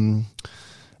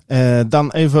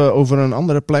 Dan even over een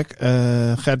andere plek.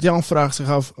 Gert-Jan vraagt zich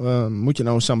af, moet je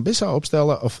nou Sambissa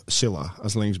opstellen of Silla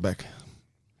als linksback?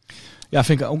 Ja,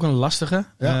 vind ik ook een lastige.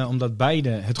 Omdat beide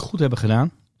het goed hebben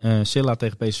gedaan. Silla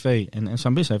tegen PSV en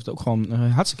Sambissa heeft het ook gewoon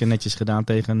hartstikke netjes gedaan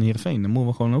tegen Heerenveen. Daar moeten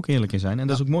we gewoon ook eerlijk in zijn. En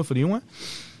dat is ook mooi voor de jongen.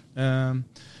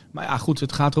 Maar ja, goed,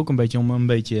 het gaat er ook een beetje om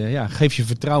geef je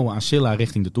vertrouwen aan Silla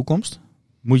richting de toekomst.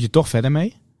 Moet je toch verder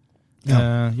mee?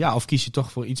 Of kies je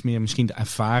toch voor iets meer misschien de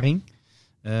ervaring?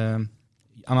 Aan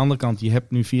de andere kant, je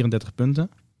hebt nu 34 punten.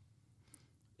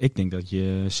 Ik denk dat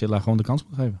je Silla gewoon de kans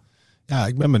moet geven. Ja,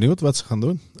 ik ben benieuwd wat ze gaan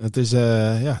doen. Het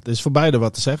is voor beide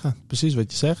wat te zeggen. Precies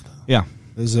wat je zegt. Ja.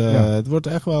 Dus het wordt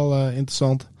echt wel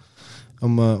interessant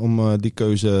om die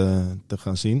keuze te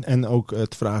gaan zien. En ook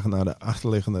te vragen naar de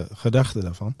achterliggende gedachten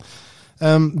daarvan.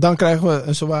 Dan krijgen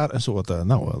we zowaar een soort,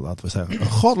 laten we zeggen, een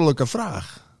goddelijke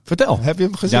vraag. Vertel. Heb je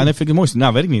hem gezien? Ja, dat vind ik het mooiste.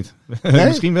 Nou, weet ik niet. Nee?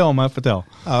 Misschien wel, maar vertel.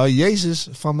 Jezus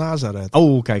van Nazareth.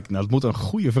 Oh, kijk, nou, dat moet een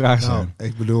goede vraag zijn.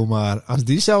 Ik bedoel maar, als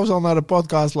die zelfs al naar de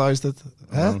podcast luistert,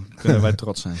 dan kunnen wij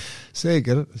trots zijn.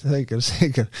 Zeker.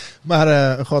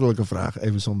 Maar een goddelijke vraag,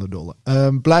 even zonder dolle.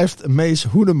 Blijft Mees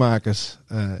Hoedemakers,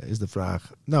 is de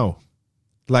vraag. Nou,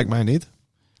 lijkt mij niet.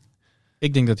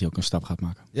 Ik denk dat hij ook een stap gaat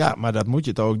maken. Ja, maar dat moet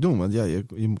je toch ook doen. Want hij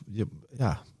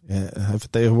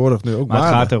vertegenwoordigt nu ook maar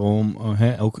waarde. Het gaat erom,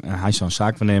 hij zou een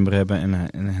zaakwaarnemer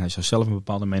hebben en hij zou zelf een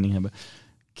bepaalde mening hebben.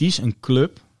 Kies een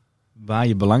club waar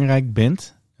je belangrijk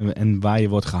bent en waar je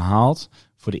wordt gehaald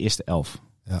voor de eerste 11.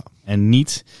 Ja. En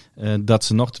niet dat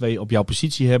ze nog 2 op jouw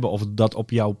positie hebben of dat op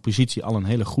jouw positie al een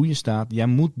hele goede staat. Jij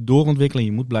moet doorontwikkelen,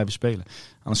 je moet blijven spelen.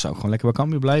 Anders zou ik gewoon lekker bij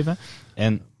Cambuur blijven.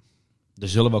 En er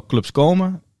zullen wel clubs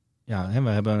komen. Ja, we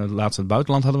hebben laatst het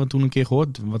buitenland hadden we toen een keer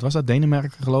gehoord. Wat was dat?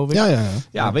 Denemarken, geloof ik.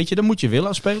 Ja, weet je, dat moet je willen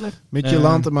als speler.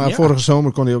 Midtjylland, maar vorige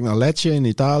zomer kon hij ook naar Lecce in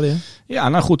Italië. Ja,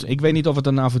 nou goed. Ik weet niet of het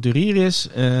een avonturier is.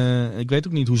 Ik weet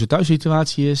ook niet hoe zijn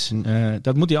thuissituatie is.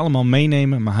 Dat moet hij allemaal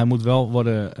meenemen. Maar hij moet wel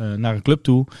worden naar een club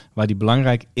toe waar hij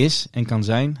belangrijk is en kan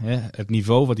zijn. Het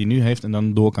niveau wat hij nu heeft en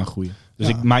dan door kan groeien.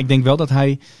 Dus maar ik denk wel dat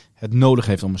hij het nodig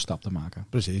heeft om een stap te maken.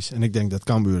 Precies. En ik denk dat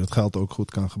Cambuur het geld ook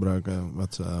goed kan gebruiken.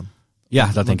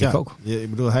 Ja, dat denk ik ook. Ik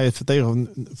bedoel, hij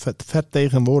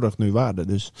vertegenwoordigt nu waarde.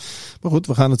 Dus. Maar goed,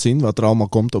 we gaan het zien wat er allemaal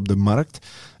komt op de markt.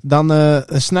 Dan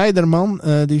Snijderman,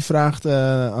 die vraagt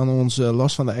aan ons,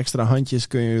 los van de extra handjes,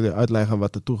 kun je jullie uitleggen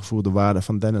wat de toegevoegde waarde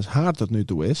van Dennis Haar tot nu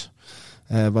toe is?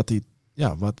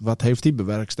 Wat heeft hij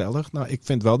bewerkstelligd? Nou, ik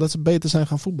vind wel dat ze beter zijn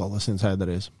gaan voetballen sinds hij er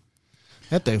is.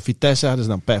 Tegen Vitesse hadden ze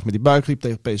dan pech met die buikgriep.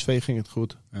 Tegen PSV ging het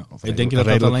goed. Ja. Denk je dat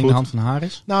dat alleen de hand van haar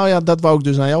is? Nou ja, dat wou ik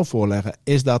dus aan jou voorleggen.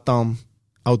 Is dat dan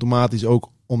automatisch ook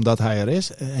omdat hij er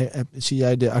is? Zie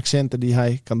jij de accenten die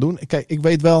hij kan doen? Kijk, ik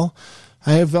weet wel,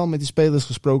 hij heeft wel met die spelers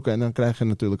gesproken. En dan krijg je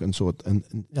natuurlijk een soort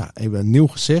even een nieuw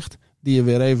gezicht die je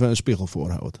weer even een spiegel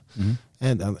voorhoudt. Mm-hmm.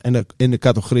 En in de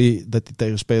categorie dat hij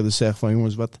tegen spelers zegt van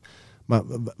jongens, maar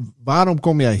waarom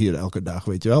kom jij hier elke dag,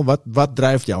 weet je wel? Wat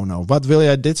drijft jou nou? Wat wil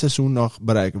jij dit seizoen nog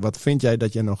bereiken? Wat vind jij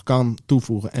dat je nog kan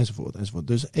toevoegen? Enzovoort, enzovoort.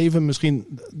 Dus even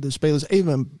misschien de spelers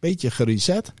even een beetje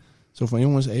gereset. Zo van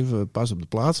jongens, even pas op de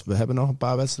plaats. We hebben nog een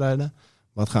paar wedstrijden.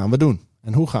 Wat gaan we doen?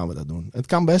 En hoe gaan we dat doen? Het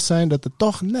kan best zijn dat het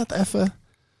toch net even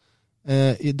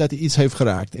dat hij iets heeft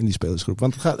geraakt in die spelersgroep.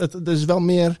 Want het is wel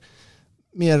meer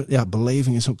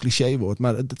beleving is zo'n clichéwoord.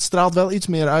 Maar het straalt wel iets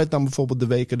meer uit dan bijvoorbeeld de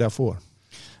weken daarvoor.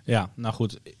 Ja, nou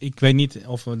goed. Ik weet niet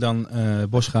of we dan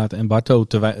Bosgaard en Barto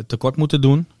tekort moeten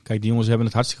doen. Kijk, die jongens hebben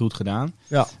het hartstikke goed gedaan.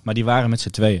 Ja. Maar die waren met z'n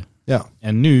tweeën. Ja.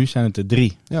 En nu zijn het er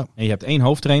 3. Ja. En je hebt 1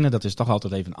 hoofdtrainer, dat is toch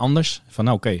altijd even anders.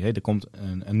 Van oké, er komt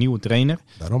een nieuwe trainer.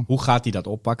 Daarom. Hoe gaat hij dat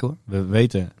oppakken? We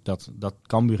weten dat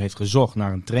Cambuur heeft gezocht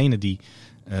naar een trainer die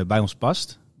bij ons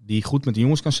past. Die goed met de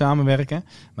jongens kan samenwerken.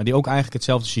 Maar die ook eigenlijk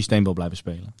hetzelfde systeem wil blijven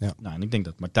spelen. Ja. Nou, en ik denk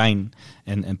dat Martijn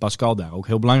en Pascal daar ook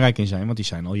heel belangrijk in zijn. Want die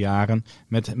zijn al jaren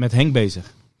met Henk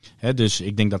bezig. Dus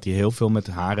ik denk dat die heel veel met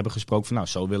haar hebben gesproken. Van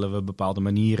zo willen we bepaalde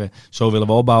manieren. Zo willen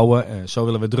we opbouwen. Zo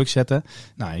willen we druk zetten.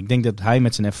 Nou, ik denk dat hij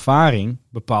met zijn ervaring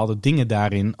bepaalde dingen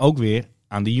daarin ook weer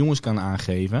aan die jongens kan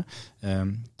aangeven.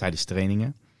 Tijdens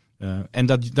trainingen. En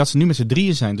dat ze nu met z'n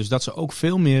 3 zijn. Dus dat ze ook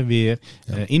veel meer weer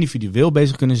individueel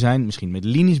bezig kunnen zijn. Misschien met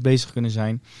linies bezig kunnen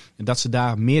zijn. En dat ze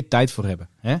daar meer tijd voor hebben.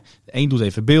 De een doet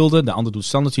even beelden. De ander doet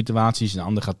standaard situaties. En de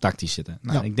ander gaat tactisch zitten.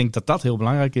 Nou, ik denk dat dat heel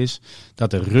belangrijk is.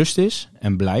 Dat er rust is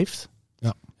en blijft.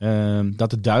 Ja.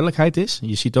 Dat er duidelijkheid is.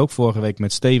 Je ziet ook vorige week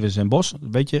met Stevens en Bos.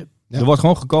 Weet je, er wordt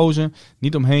gewoon gekozen.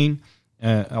 Niet omheen.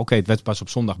 Het werd pas op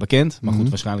zondag bekend. Maar goed,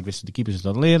 waarschijnlijk wisten de keepers het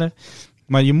al eerder.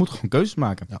 Maar je moet gewoon keuzes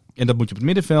maken. Ja. En dat moet je op het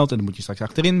middenveld. En dan moet je straks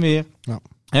achterin weer.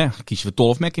 Ja. Kies je voor Tol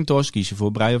of McIntosh. Kies je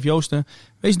voor Breij of Joosten.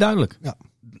 Wees duidelijk. Ja.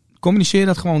 Communiceer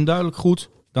dat gewoon duidelijk goed.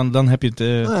 Dan heb je het...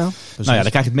 dan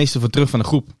krijg je het meeste voor terug van de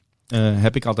groep.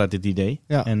 Heb ik altijd het idee.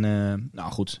 Ja. En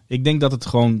goed. Ik denk dat het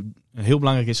gewoon heel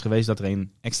belangrijk is geweest dat er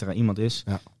een extra iemand is.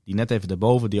 Ja. Die net even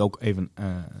daarboven. Die ook even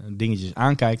dingetjes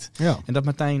aankijkt. Ja. En dat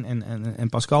Martijn en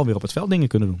Pascal weer op het veld dingen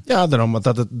kunnen doen. Ja, daarom.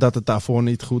 Want dat het daarvoor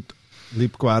niet goed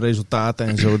liep qua resultaten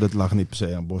en zo. Dat lag niet per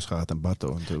se aan Bosgaard en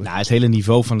Barto natuurlijk. Nou, het hele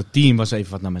niveau van het team was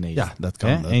even wat naar beneden. Ja, dat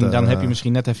kan. En dan heb je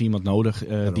misschien net even iemand nodig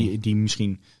die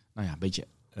misschien een beetje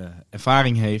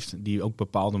ervaring heeft. Die ook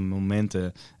bepaalde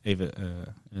momenten even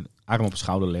een arm op de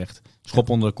schouder legt. Schop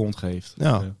onder de kont geeft.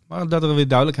 Ja. Maar dat er weer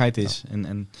duidelijkheid is. Ja.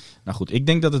 En nou goed, ik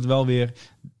denk dat het wel weer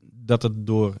dat het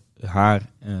door haar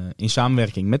in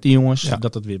samenwerking met de jongens,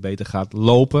 dat het weer beter gaat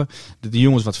lopen. Dat de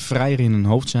jongens wat vrijer in hun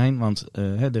hoofd zijn, want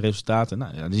de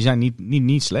resultaten, die zijn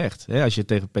niet slecht. Als je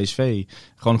tegen PSV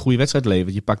gewoon een goede wedstrijd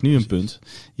levert, je pakt nu een punt.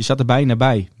 Je zat er bijna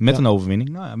bij met een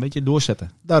overwinning. Een beetje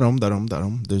doorzetten.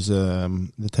 Daarom. Dus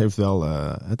het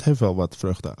heeft wel wat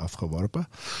vruchten afgeworpen.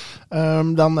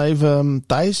 Dan even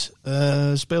Thijs.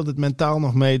 Speelt het mentaal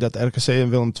nog mee dat RKC en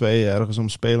Willem II ergens om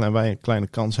spelen en wij een kleine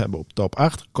kans hebben op top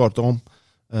 8? Kortom,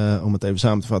 om het even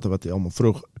samen te vatten wat hij allemaal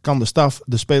vroeg. Kan de staf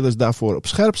de spelers daarvoor op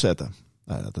scherp zetten?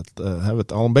 Dat hebben we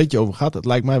het al een beetje over gehad. Het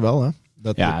lijkt mij wel. Hè?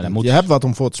 Je hebt wat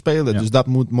om voor te spelen. Ja. Dus dat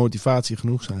moet motivatie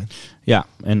genoeg zijn. Ja,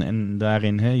 en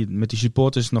daarin met die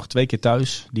supporters nog 2 keer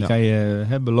thuis. Die kan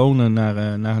je belonen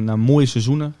naar mooie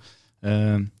seizoenen.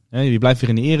 Je blijft weer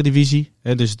in de eredivisie.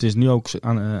 Dus het is nu ook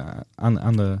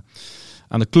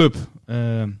aan de club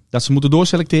dat ze moeten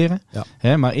doorselecteren.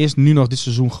 Ja. Maar eerst nu nog dit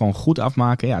seizoen gewoon goed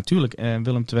afmaken. Ja, tuurlijk.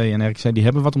 Willem II en RKC die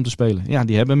hebben wat om te spelen. Ja,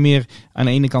 die hebben aan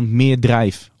de ene kant meer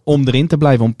drijf om erin te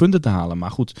blijven, om punten te halen.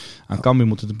 Maar goed, aan Cambuur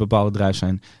moet het een bepaalde drijf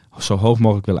zijn. Zo hoog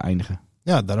mogelijk willen eindigen.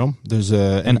 Ja, daarom. Dus,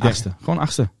 en achtste. Gewoon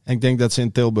achtste. En ik denk dat ze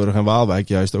in Tilburg en Waalwijk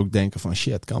juist ook denken van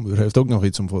shit, Cambuur heeft ook nog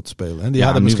iets om voor te spelen. En die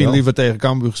hadden misschien liever tegen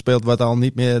Cambuur gespeeld wat al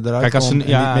niet meer eruit kon en niet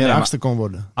meer achtste kon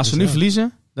worden. Als ze nu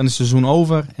verliezen, dan is het seizoen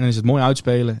over en dan is het mooi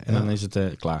uitspelen en dan is het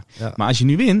klaar. Ja. Maar als je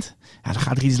nu wint, dan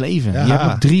gaat er iets leven. Je hebt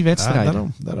nog 3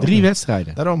 wedstrijden. Daarom, 3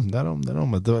 wedstrijden.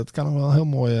 Daarom. Het kan nog wel heel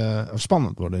mooi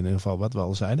spannend worden in ieder geval, wat we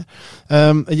al zeiden.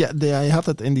 Je had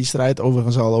het in die strijd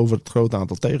overigens al over het grote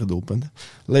aantal tegendoelpunten.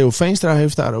 Leo Veenstra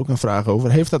heeft daar ook een vraag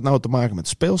over. Heeft dat nou te maken met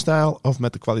speelstijl of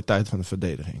met de kwaliteit van de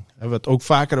verdediging? Daar hebben we het ook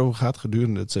vaker over gehad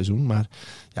gedurende het seizoen, maar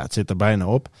het zit er bijna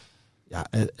op. Ja,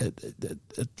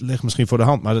 het ligt misschien voor de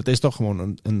hand, maar het is toch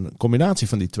gewoon een combinatie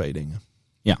van die 2 dingen.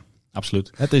 Ja,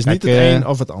 absoluut. Het is niet het een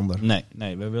of het ander.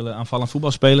 Nee, we willen aanvallend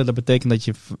voetbal spelen. Dat betekent dat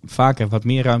je vaker wat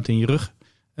meer ruimte in je rug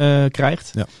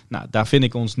krijgt. Ja. Nou, daar vind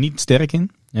ik ons niet sterk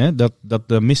in. Hè?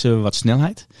 Daar missen we wat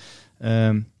snelheid.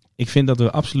 Ik vind dat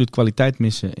we absoluut kwaliteit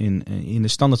missen in de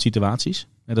standaard situaties.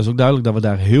 En dat is ook duidelijk dat we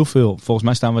daar heel veel... Volgens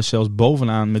mij staan we zelfs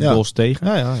bovenaan met goals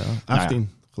tegen. Ja. 18,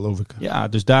 geloof ik. Ja,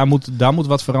 dus daar moet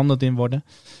wat veranderd in worden.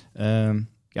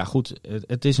 Ja, goed.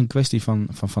 Het is een kwestie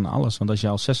van alles. Want als je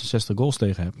al 66 goals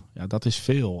tegen hebt, ja, dat is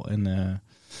veel. En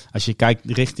als je kijkt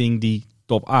richting die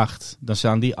top 8, dan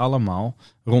staan die allemaal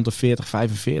rond de 40,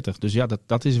 45. Dus ja,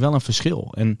 dat is wel een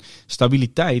verschil. En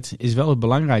stabiliteit is wel het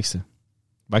belangrijkste.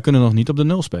 Wij kunnen nog niet op de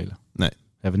 0 spelen. Nee. Dat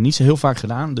hebben we niet zo heel vaak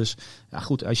gedaan. Dus ja,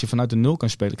 goed, als je vanuit de 0 kan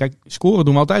spelen. Kijk, scoren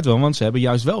doen we altijd wel, want ze hebben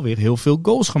juist wel weer heel veel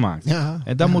goals gemaakt. Ja,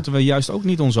 en daar moeten we juist ook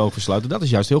niet ons ogen sluiten. Dat is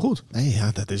juist heel goed. Nee,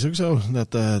 ja, dat is ook zo.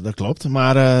 Dat klopt.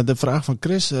 Maar de vraag van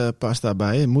Chris past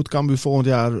daarbij. Moet Cambuur volgend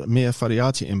jaar meer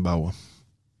variatie inbouwen?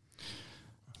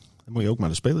 Daar moet je ook maar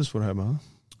de spelers voor hebben. Hè?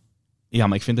 Ja,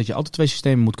 maar ik vind dat je altijd 2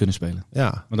 systemen moet kunnen spelen.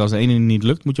 Ja. Want als de ene niet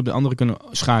lukt, moet je op de andere kunnen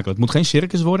schakelen. Het moet geen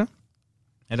circus worden.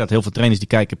 Hè, dat heel veel trainers die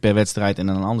kijken per wedstrijd en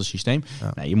dan een ander systeem.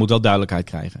 Ja. Nee, je moet wel duidelijkheid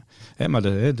krijgen. Hè, maar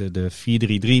de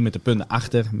 4-3-3 met de punten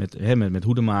achter, met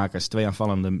hoedemakers, 2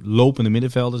 aanvallende lopende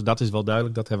middenvelders, dat is wel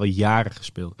duidelijk. Dat hebben we jaren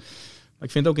gespeeld. Maar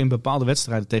ik vind ook in bepaalde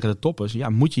wedstrijden tegen de toppers, ja,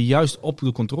 moet je juist op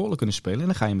de controle kunnen spelen. En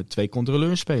dan ga je met 2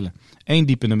 controleurs spelen. 1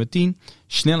 diepe nummer 10,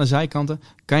 snelle zijkanten.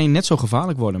 Kan je net zo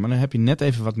gevaarlijk worden, maar dan heb je net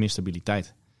even wat meer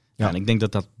stabiliteit. Ja. En ik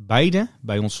denk dat beide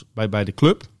bij ons, bij de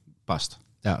club, past.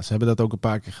 Ja, ze hebben dat ook een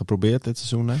paar keer geprobeerd dit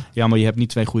seizoen. Hè? Ja, maar je hebt niet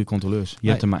 2 goede controleurs. Je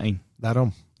hebt er maar 1.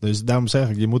 Daarom. Dus daarom zeg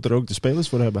ik, je moet er ook de spelers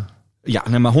voor hebben. Ja,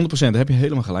 nee, maar 100%, daar heb je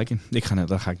helemaal gelijk in.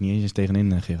 Daar ga ik niet eens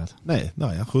tegenin, Gerard. Nee,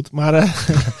 nou ja, goed. Maar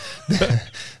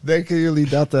denken jullie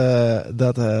dat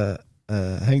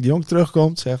Henk de Jong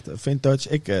terugkomt, zegt vintage?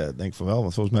 Ik denk van wel,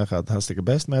 want volgens mij gaat het hartstikke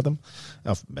best met hem.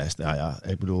 Of best, ja,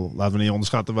 ik bedoel, laten we niet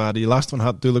onderschatten waar hij last van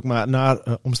had natuurlijk. Maar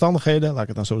naar omstandigheden, laat ik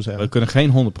het dan zo zeggen. We kunnen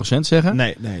geen 100% zeggen.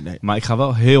 Nee. Maar ik ga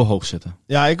wel heel hoog zetten.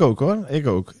 Ja, ik ook hoor.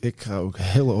 Ik ga ook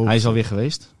heel hoog. Hij is alweer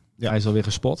geweest. Ja. Hij is alweer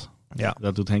gespot. Ja.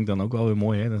 Dat doet Henk dan ook wel weer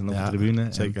mooi, hè? Dat is nog op de tribune.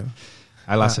 Zeker.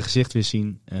 Hij laat zijn gezicht weer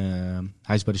zien.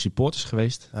 Hij is bij de supporters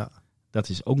geweest. Ja. Dat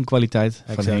is ook een kwaliteit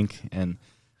van Henk. En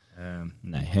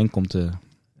nee, Henk komt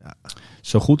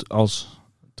zo goed als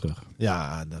terug.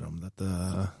 Ja, daarom.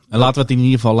 En laten we het in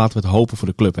ieder geval hopen voor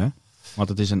de club, hè? Want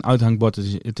het is een uithangbord.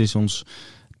 Het is ons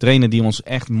trainer die ons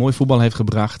echt mooi voetbal heeft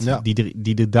gebracht. Ja.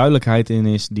 Die de duidelijkheid in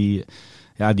is. Die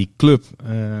club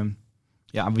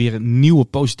weer een nieuwe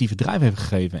positieve drive heeft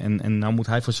gegeven. En nou moet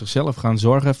hij voor zichzelf gaan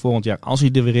zorgen volgend jaar als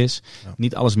hij er weer is. Ja.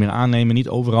 Niet alles meer aannemen. Niet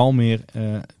overal meer.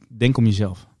 Denk om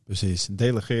jezelf. Precies.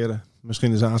 Delegeren.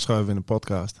 Misschien eens aanschuiven in een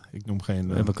podcast. Ik noem geen...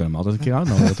 We kunnen hem altijd een keer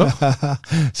uitnodigen, toch?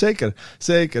 Zeker.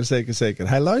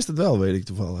 Hij luistert wel, weet ik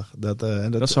toevallig.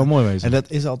 Dat zou mooi wezen. En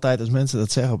dat is altijd, als mensen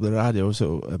dat zeggen op de radio,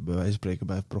 zo bij wijze van spreken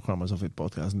bij programma's of in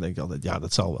podcast, dan denk ik altijd, ja,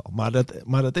 dat zal wel.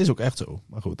 Maar dat is ook echt zo.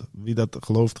 Maar goed, wie dat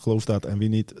gelooft dat en wie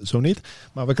niet, zo niet.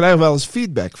 Maar we krijgen wel eens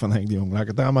feedback van Henk de Jong. Laat ik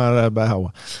het daar maar bij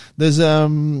houden. Dus, is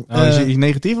hij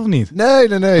negatief of niet? Nee.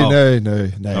 Okay.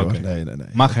 Nee.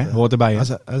 Mag, hè? Hoort erbij, hè?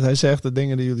 Als hij zegt de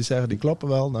dingen die jullie zeggen, die kloppen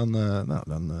wel, dan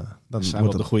zijn we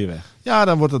op de goede weg. Ja,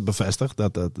 dan wordt het bevestigd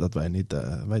dat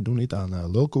wij doen niet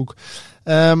aan lulkoek.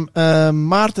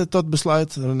 Maarten tot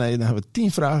besluit. René, dan hebben we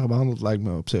 10 vragen behandeld. Lijkt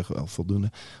me op zich wel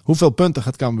voldoende. Hoeveel punten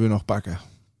gaat Cambuur nog pakken?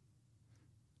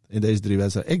 In deze 3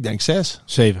 wedstrijden? Ik denk 6.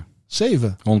 7.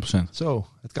 7? 100%. Zo,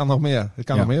 het kan nog meer. Er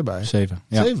kan nog meer bij. 7.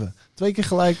 Ja. 7. 2 keer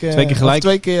gelijk. 2 keer gelijk.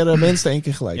 2 keer minst 1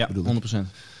 keer gelijk. Ja, bedoel ik. 100%.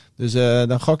 Dus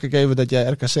dan gok ik even dat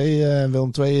jij RKC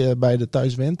Willem II beide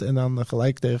thuis wint en dan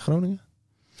gelijk tegen Groningen?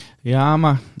 Ja,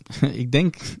 maar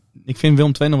ik vind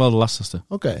Willem II nog wel de lastigste.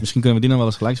 Okay. Misschien kunnen we die nog wel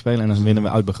eens gelijk spelen en dan winnen we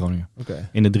uit bij Groningen. Okay.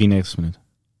 In de 93e minuut.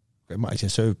 Okay, maar als je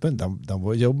 7 punten, dan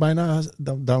word je ook bijna...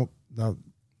 Dan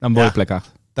word je plek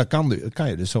 8. Dan kan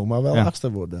je dus zomaar wel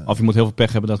achtste worden. Of je moet heel veel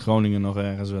pech hebben dat Groningen nog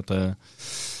ergens wat...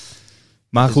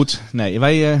 Maar goed, nee,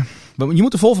 je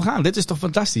moet er vol voor gaan. Dit is toch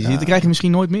fantastisch? Dat krijg je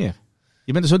misschien nooit meer.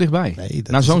 Je bent er zo dichtbij. Nee,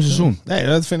 na zo'n seizoen. Nee,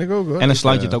 dat vind ik ook hoor. En dan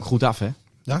sluit je het ook goed af, hè?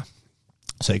 Ja,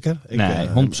 zeker. 100%.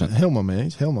 Helemaal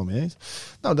mee eens.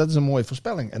 Nou, dat is een mooie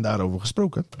voorspelling. En daarover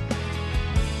gesproken.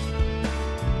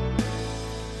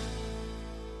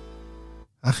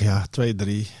 Ach ja, 2-3.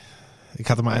 Ik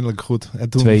had hem eindelijk goed. 2-2.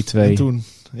 En toen,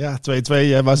 ja,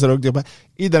 2-2 was er ook dichtbij.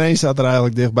 Iedereen zat er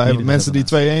eigenlijk dichtbij. Mensen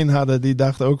die 2-1 hadden, die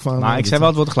dachten ook van... Maar ik zei wel,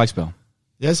 het wordt een gelijkspel.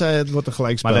 Jij zei het wordt een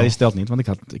gelijkspel. Maar dat stelt niet, want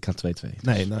ik had 2-2.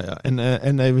 Nee, nou ja.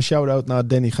 En even shout-out naar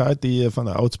Danny Guit, die van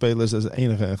de oudspelers het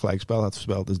enige gelijkspel had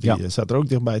voorspeld. Dus die zat er ook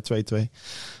dichtbij,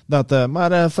 2-2.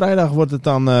 Maar vrijdag wordt het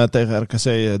dan tegen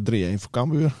RKC 3-1 voor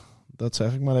Cambuur. Dat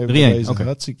zeg ik maar even 3-1, bij deze. oké.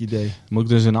 Hartstikke idee. Moet ik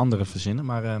dus een andere verzinnen,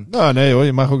 maar... Nou, nee hoor,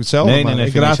 je mag ook hetzelfde. Nee, maar nee,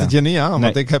 ik vind raad niks het je niet aan, want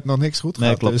Nee. ik heb nog niks goed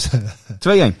Nee, gehad. klopt. Dus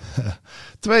 2-1.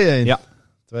 2-1. Ja.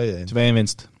 2-1. 2-1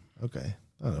 winst. Oké.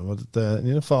 Nou, dan wordt het in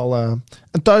ieder geval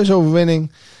een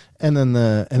thuisoverwinning en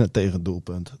een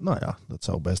tegendoelpunt. Nou ja, dat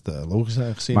zou best logisch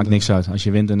zijn gezien. Maakt niks uit. Als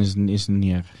je wint, dan is het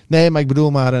niet erg. Nee, maar ik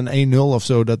bedoel maar een 1-0 of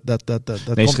zo. Dat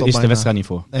Nee, komt is de wedstrijd niet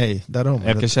voor. Nee, daarom.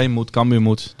 RKC moet, Cambuur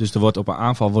moet. Dus er wordt op een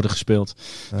aanval worden gespeeld.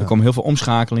 Ja. Er komen heel veel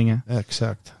omschakelingen.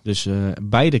 Exact. Dus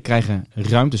beide krijgen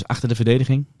ruimtes achter de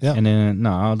verdediging. Ja. En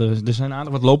er zijn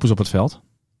aardig wat lopers op het veld.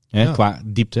 Hè, Ja. qua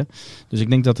diepte. Dus ik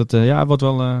denk dat het wordt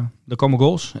wel... er komen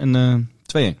goals. En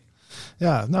 2-1.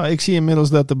 Ja, nou, ik zie inmiddels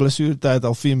dat de blessuretijd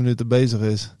al 4 minuten bezig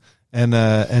is.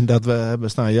 En dat we hebben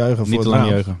staan juichen Niet voor te het lang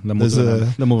raam. jeugen. Dan Dus,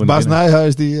 moeten we Bas naar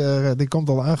Nijhuis die komt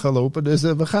al aangelopen. Dus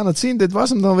we gaan het zien. Dit was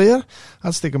hem dan weer.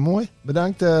 Hartstikke mooi.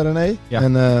 Bedankt René. Ja,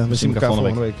 En we zien elkaar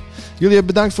volgende week. Jullie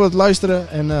bedankt voor het luisteren.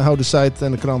 En hou de site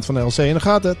en de krant van de LC in de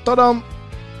gaten. Tot dan!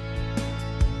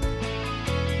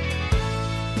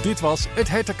 Dit was Het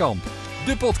Hertenkamp,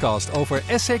 de podcast over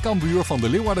SC Cambuur van de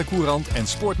Leeuwarder Courant en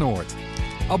Sport Noord.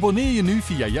 Abonneer je nu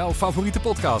via jouw favoriete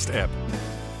podcast-app.